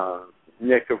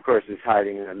Nick, of course, is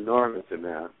hiding an enormous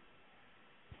amount.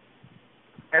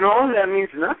 And all of that means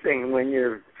nothing when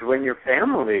you're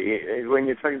family, when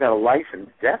you're talking about a life and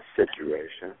death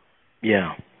situation.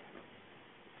 Yeah.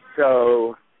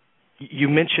 So you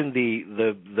mentioned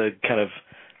the kind of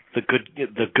the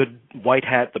good white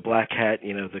hat, the black hat,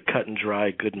 the cut and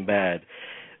dry, good and bad.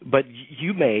 But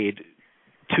you made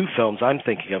two films I'm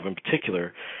thinking of in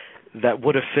particular that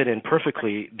would have fit in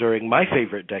perfectly during my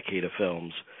favorite decade of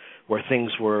films, where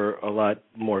things were a lot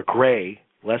more gray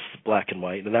less black and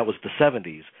white, and that was the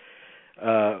 70s.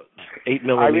 8mm.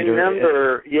 I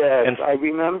remember, I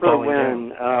remember when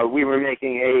down. We were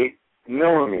making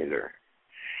 8mm.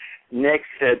 Nick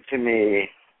said to me,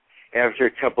 after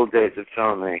a couple of days of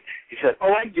filming, he said,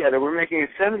 "Oh, I get it. We're making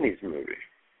a 70s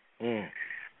movie,"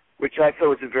 which I thought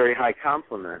was a very high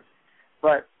compliment.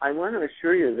 But I want to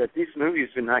assure you that these movies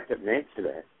would not get made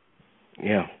today.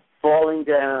 Yeah. Falling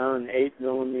Down,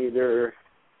 8mm,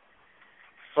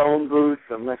 Phone Booth,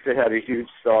 unless it had a huge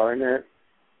star in it.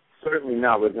 Certainly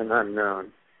not with an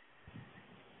unknown.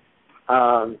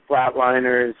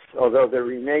 Flatliners, although they're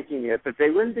remaking it, but they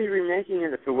wouldn't be remaking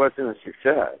it if it wasn't a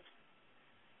success.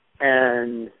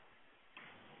 And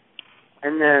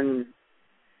then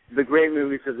the great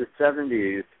movies of the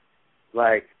 70s,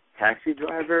 like Taxi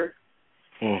Driver,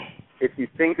 if you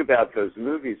think about those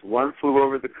movies, One Flew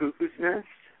Over the Cuckoo's Nest,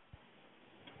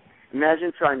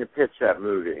 imagine trying to pitch that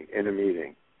movie in a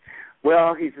meeting.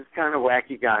 Well, he's this kind of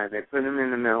wacky guy, and they put him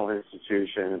in a mental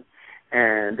institution,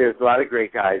 and there's a lot of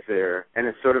great guys there, and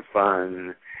it's sort of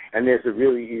fun, and there's a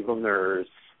really evil nurse,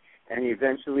 and he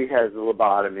eventually has a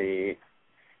lobotomy,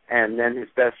 and then his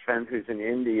best friend, who's an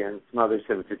Indian, smothers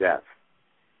him to death.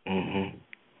 Mm-hmm.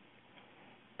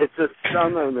 It's a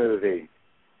summer movie.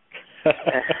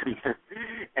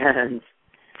 and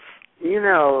you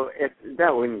know,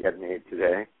 that wouldn't get made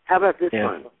today. How about this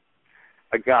one?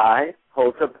 A guy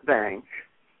holds up a bank,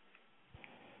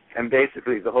 and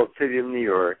basically the whole city of New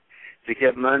York, to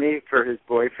get money for his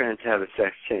boyfriend to have a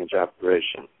sex change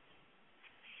operation.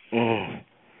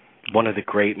 One of the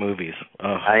great movies. Oh,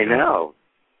 I know.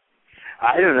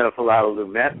 I don't know if a lot of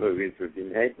Lumet movies would be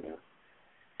made now.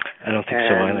 I don't think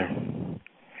so either.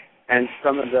 And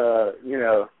some of the,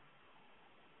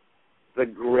 the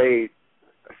great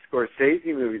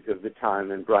Scorsese movies of the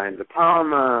time, and Brian De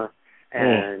Palma,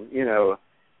 and,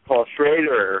 Paul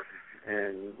Schrader,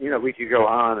 and, we could go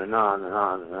on and on and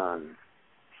on and on.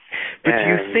 But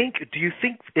do you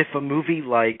think if a movie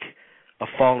like A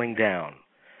Falling Down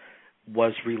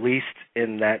was released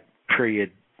in that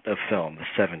period of film, the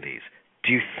 70s,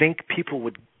 do you think people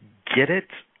would get it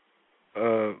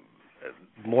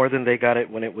more than they got it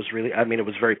when it was really? I mean, it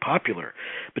was very popular,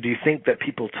 but do you think that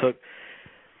people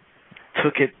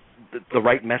took it the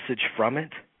right message from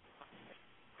it?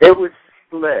 It was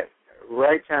split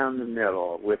right down the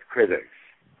middle with critics.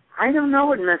 I don't know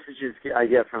what messages I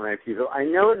get from my people. I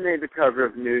know it made the cover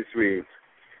of Newsweek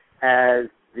as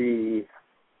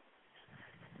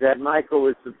that Michael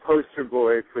was the poster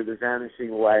boy for the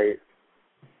vanishing white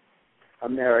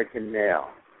American male.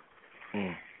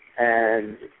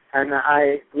 And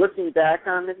I, looking back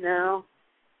on it now,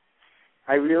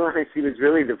 I realize he was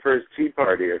really the first Tea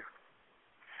Partier.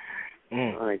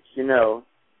 Like,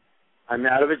 I'm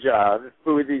out of a job.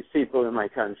 Who are these people in my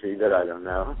country that I don't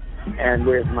know? And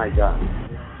where's my gun?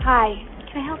 Hi,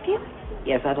 can I help you?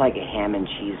 Yes, I'd like a ham and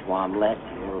cheese omelet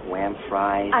or wham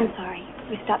fries. I'm sorry,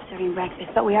 we stopped serving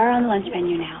breakfast, but we are on the lunch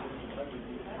menu now.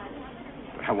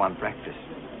 I want breakfast.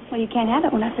 Well, you can't have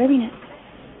it, we're not serving it.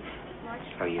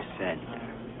 So you said.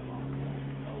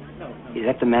 Is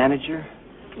that the manager?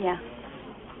 Yeah.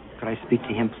 Could I speak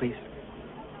to him, please?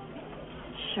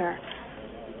 Sure.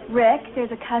 Rick,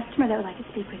 there's a customer that would like to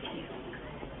speak with you.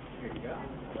 Here you go.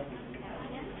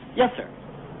 Yes, sir.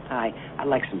 Hi, I'd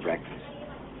like some breakfast.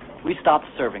 We stopped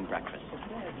serving breakfast.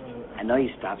 I know you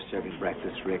stopped serving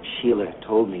breakfast, Rick. Sheila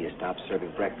told me you stopped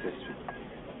serving breakfast.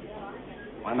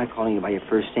 Why am I calling you by your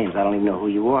first names? I don't even know who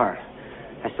you are.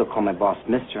 I still call my boss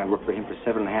Mister. I worked for him for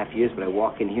 7.5 years, but I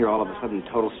walk in here all of a sudden,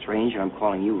 total stranger. I'm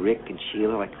calling you Rick and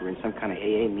Sheila like we're in some kind of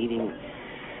AA meeting.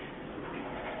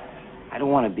 I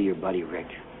don't want to be your buddy, Rick.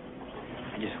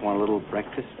 I just want a little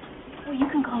breakfast. Well, you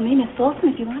can call me Miss Bolton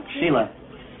if you want to. Sheila,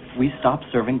 we stopped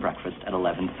serving breakfast at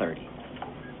 11:30.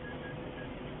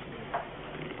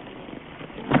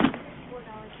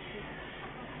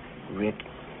 Rick,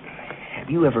 have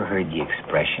you ever heard the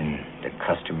expression, the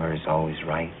customer is always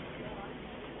right?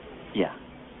 Yeah.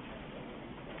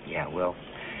 Yeah, well,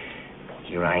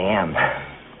 here I am,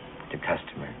 the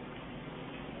customer.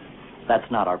 That's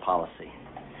not our policy.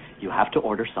 You have to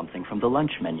order something from the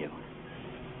lunch menu.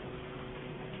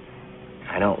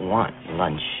 I don't want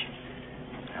lunch.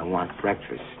 I want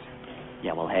breakfast.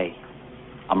 Yeah, well, hey,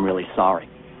 I'm really sorry.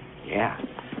 Yeah.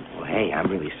 Well, hey, I'm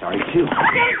really sorry, too. Get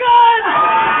organized!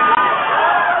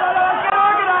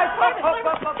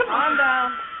 Calm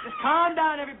down. Just calm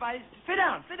down, everybody. Sit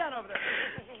down over there.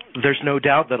 There's no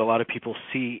doubt that a lot of people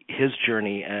see his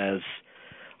journey as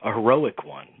a heroic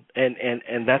one. And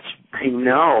that's... I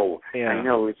know,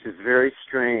 yeah. which is very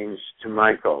strange to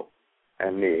Michael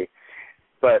and me.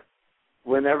 But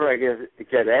whenever I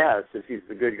get asked if he's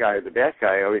the good guy or the bad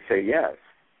guy, I always say yes.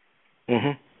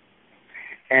 Mm-hmm.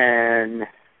 And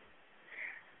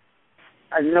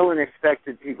no one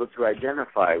expected people to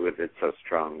identify with it so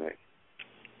strongly.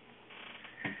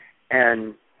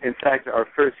 And, in fact, our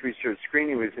first research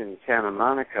screening was in Santa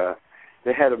Monica.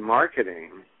 The head of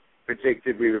marketing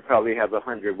predicted we would probably have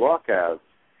 100 walkouts,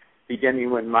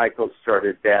 beginning when Michael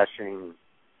started bashing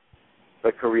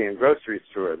the Korean grocery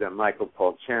store that Michael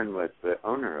Paul Chen was the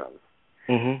owner of.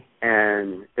 Mm-hmm.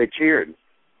 And they cheered,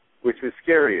 which was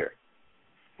scarier.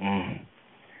 Mm-hmm.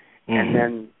 And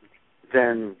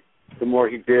then the more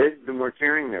he did, the more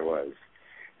cheering there was.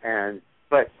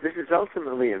 But this is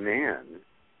ultimately a man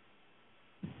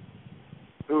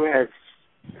who has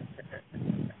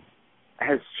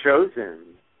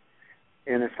chosen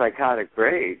in a psychotic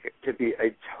break to be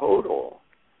a total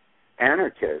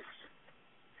anarchist.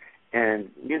 And,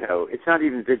 it's not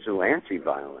even vigilante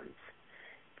violence.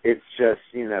 It's just,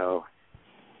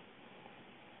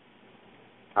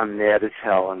 I'm mad as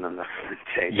hell and I'm not going to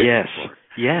take it anymore.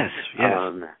 Yes.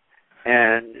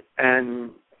 And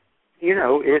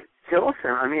it kills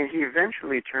him. I mean, he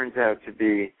eventually turns out to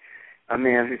be a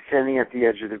man who's standing at the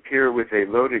edge of the pier with a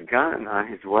loaded gun on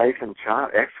his wife and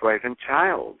ex-wife and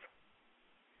child.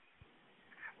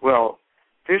 Well,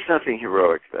 there's nothing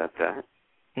heroic about that.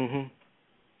 Mm-hmm.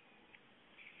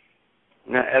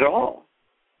 Not at all.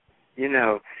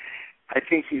 I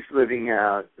think he's living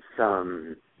out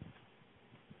some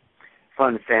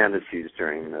fun fantasies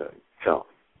during the film.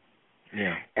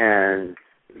 Yeah. And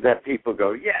that people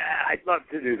go, yeah, I'd love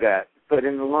to do that. But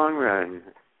in the long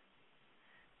run,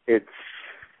 it's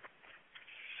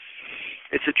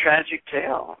a tragic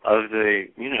tale of the,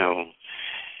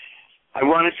 I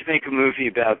wanted to make a movie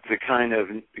about the kind of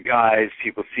guys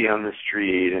people see on the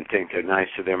street and think they're nice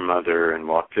to their mother and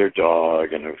walk their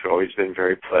dog and have always been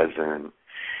very pleasant.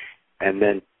 And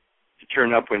then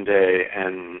turn up one day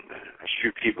and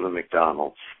shoot people at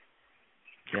McDonald's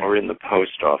or in the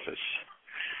post office.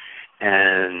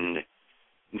 And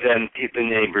then the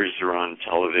neighbors are on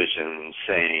television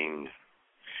saying,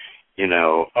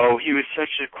 oh, he was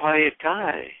such a quiet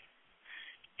guy.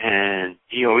 And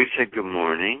he always said good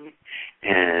morning.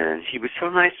 And he was so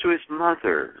nice to his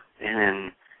mother.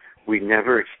 And we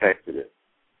never expected it.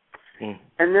 Mm.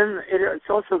 And then it's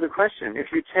also the question,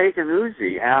 if you take an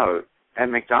Uzi out at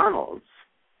McDonald's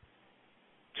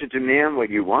to demand what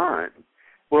you want,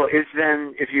 well, if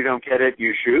you don't get it,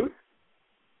 you shoot?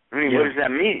 I mean, what does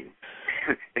that mean?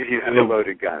 If you have a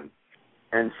loaded gun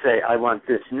and say, I want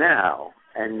this now,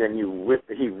 and then he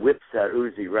whips that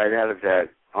Uzi right out of that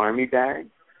army bag,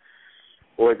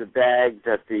 or the bag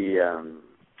that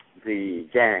the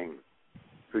gang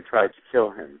who tried to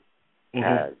kill him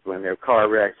has when their car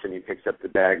wrecks and he picks up the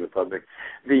bag with public.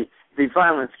 The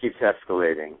violence keeps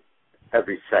escalating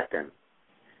every second,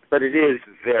 but it is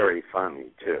very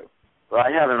funny too. Well,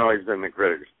 I haven't always been the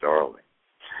critic's darling,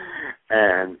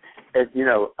 and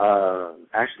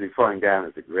actually Falling Down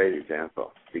is a great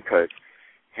example because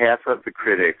half of the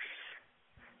critics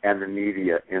and the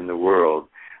media in the world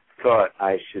thought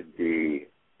I should be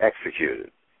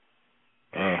executed.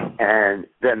 And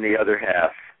then the other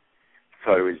half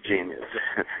thought it was genius,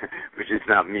 which is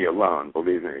not me alone,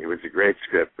 believe me. It was a great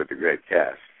script with a great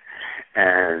cast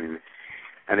and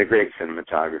a great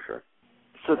cinematographer.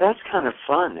 So that's kind of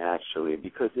fun, actually,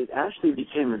 because it actually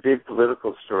became a big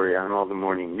political story on all the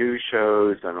morning news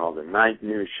shows, on all the night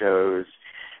news shows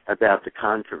about the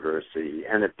controversy,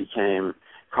 and it became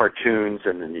cartoons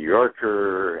in the New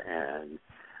Yorker and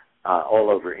all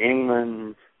over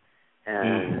England,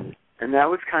 and that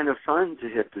was kind of fun to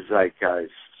hit the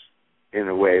zeitgeist in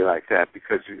a way like that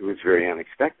because it was very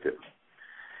unexpected.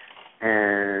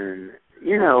 And,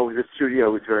 the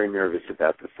studio was very nervous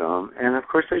about the film, and of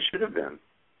course they should have been.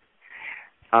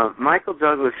 Michael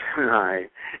Douglas and I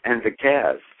and the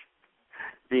cast,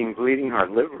 being bleeding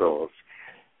heart liberals,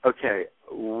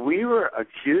 we were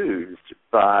accused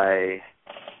by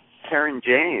Karen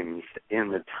James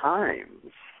in the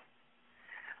Times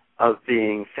of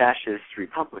being fascist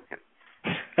Republicans.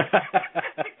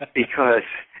 Because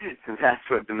that's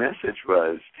what the message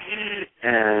was.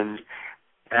 And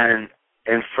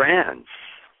in France,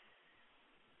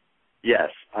 yes,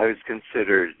 I was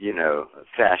considered, a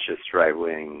fascist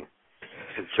right-wing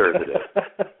conservative.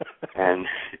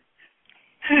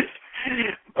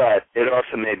 But it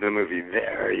also made the movie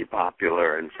very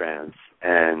popular in France.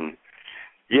 And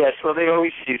yes, well, they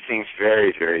always see things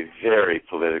very, very, very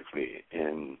politically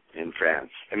in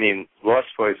France. I mean, Lost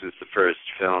Boys was the first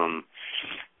film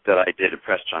that I did a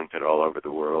press junket all over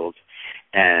the world.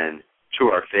 And to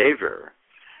our favor,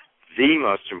 the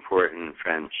most important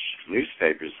French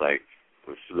newspapers, like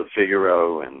Le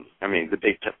Figaro and, I mean, the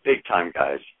big-time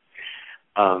guys,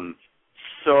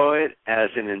 saw it as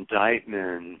an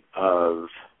indictment of,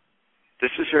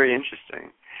 this is very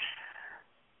interesting,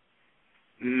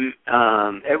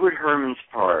 Edward Herman's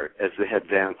part as the head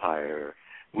vampire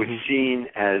was seen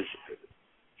as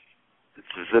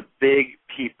the big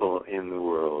people in the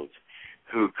world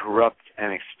who corrupt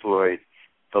and exploit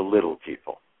the little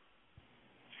people.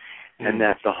 And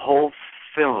that the whole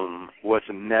film was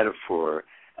a metaphor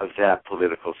of that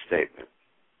political statement,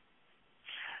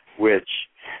 which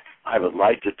I would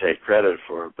like to take credit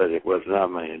for, but it was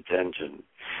not my intention.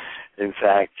 In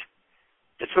fact,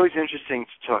 it's always interesting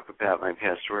to talk about my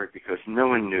past work because no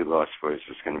one knew Lost Boys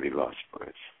was going to be Lost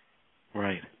Boys.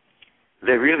 Right.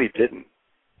 They really didn't.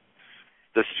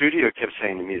 The studio kept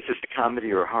saying to me, is this a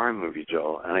comedy or a horror movie,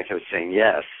 Joel? And I kept saying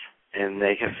yes. And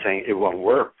they kept saying, it won't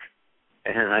work.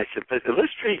 And I said, but it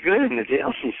looks pretty good in the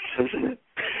dailies, doesn't it?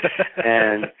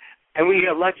 and we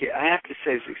got lucky. I have to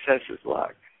say success is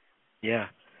luck. Yeah.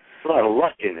 There's a lot of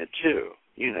luck in it, too,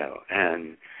 you know.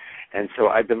 And so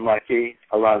I've been lucky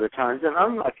a lot of the times and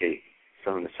unlucky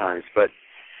some of the times. But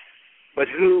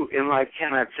who in life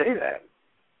cannot say that?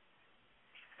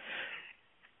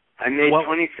 I made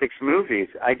 26 movies.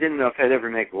 I didn't know if I'd ever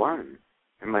make one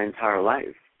in my entire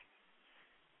life.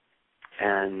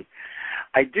 And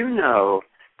I do know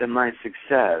that my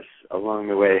success along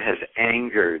the way has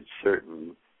angered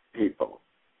certain people,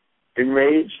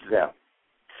 enraged them.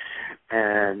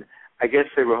 And I guess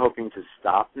they were hoping to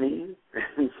stop me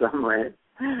in some way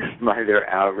by their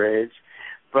outrage.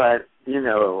 But, you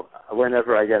know,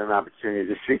 whenever I get an opportunity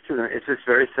to speak to them, it's just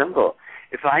very simple.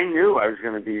 If I knew I was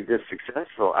going to be this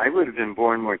successful, I would have been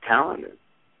born more talented.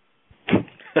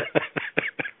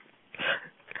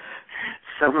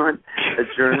 A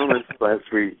journalist last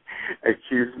week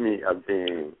accused me of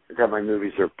that my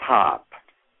movies are pop.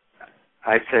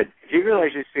 I said, do you realize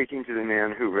you're speaking to the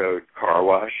man who wrote Car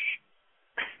Wash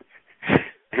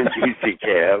and GC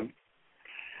Cab?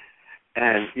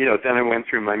 And, you know, then I went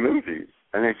through my movies,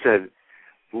 and I said,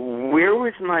 where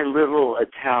was my little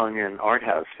Italian art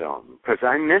house film? Because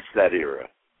I missed that era.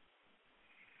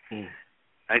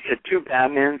 I said, 2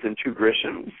 Batmans and 2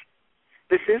 Grishams.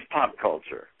 This is pop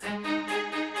culture.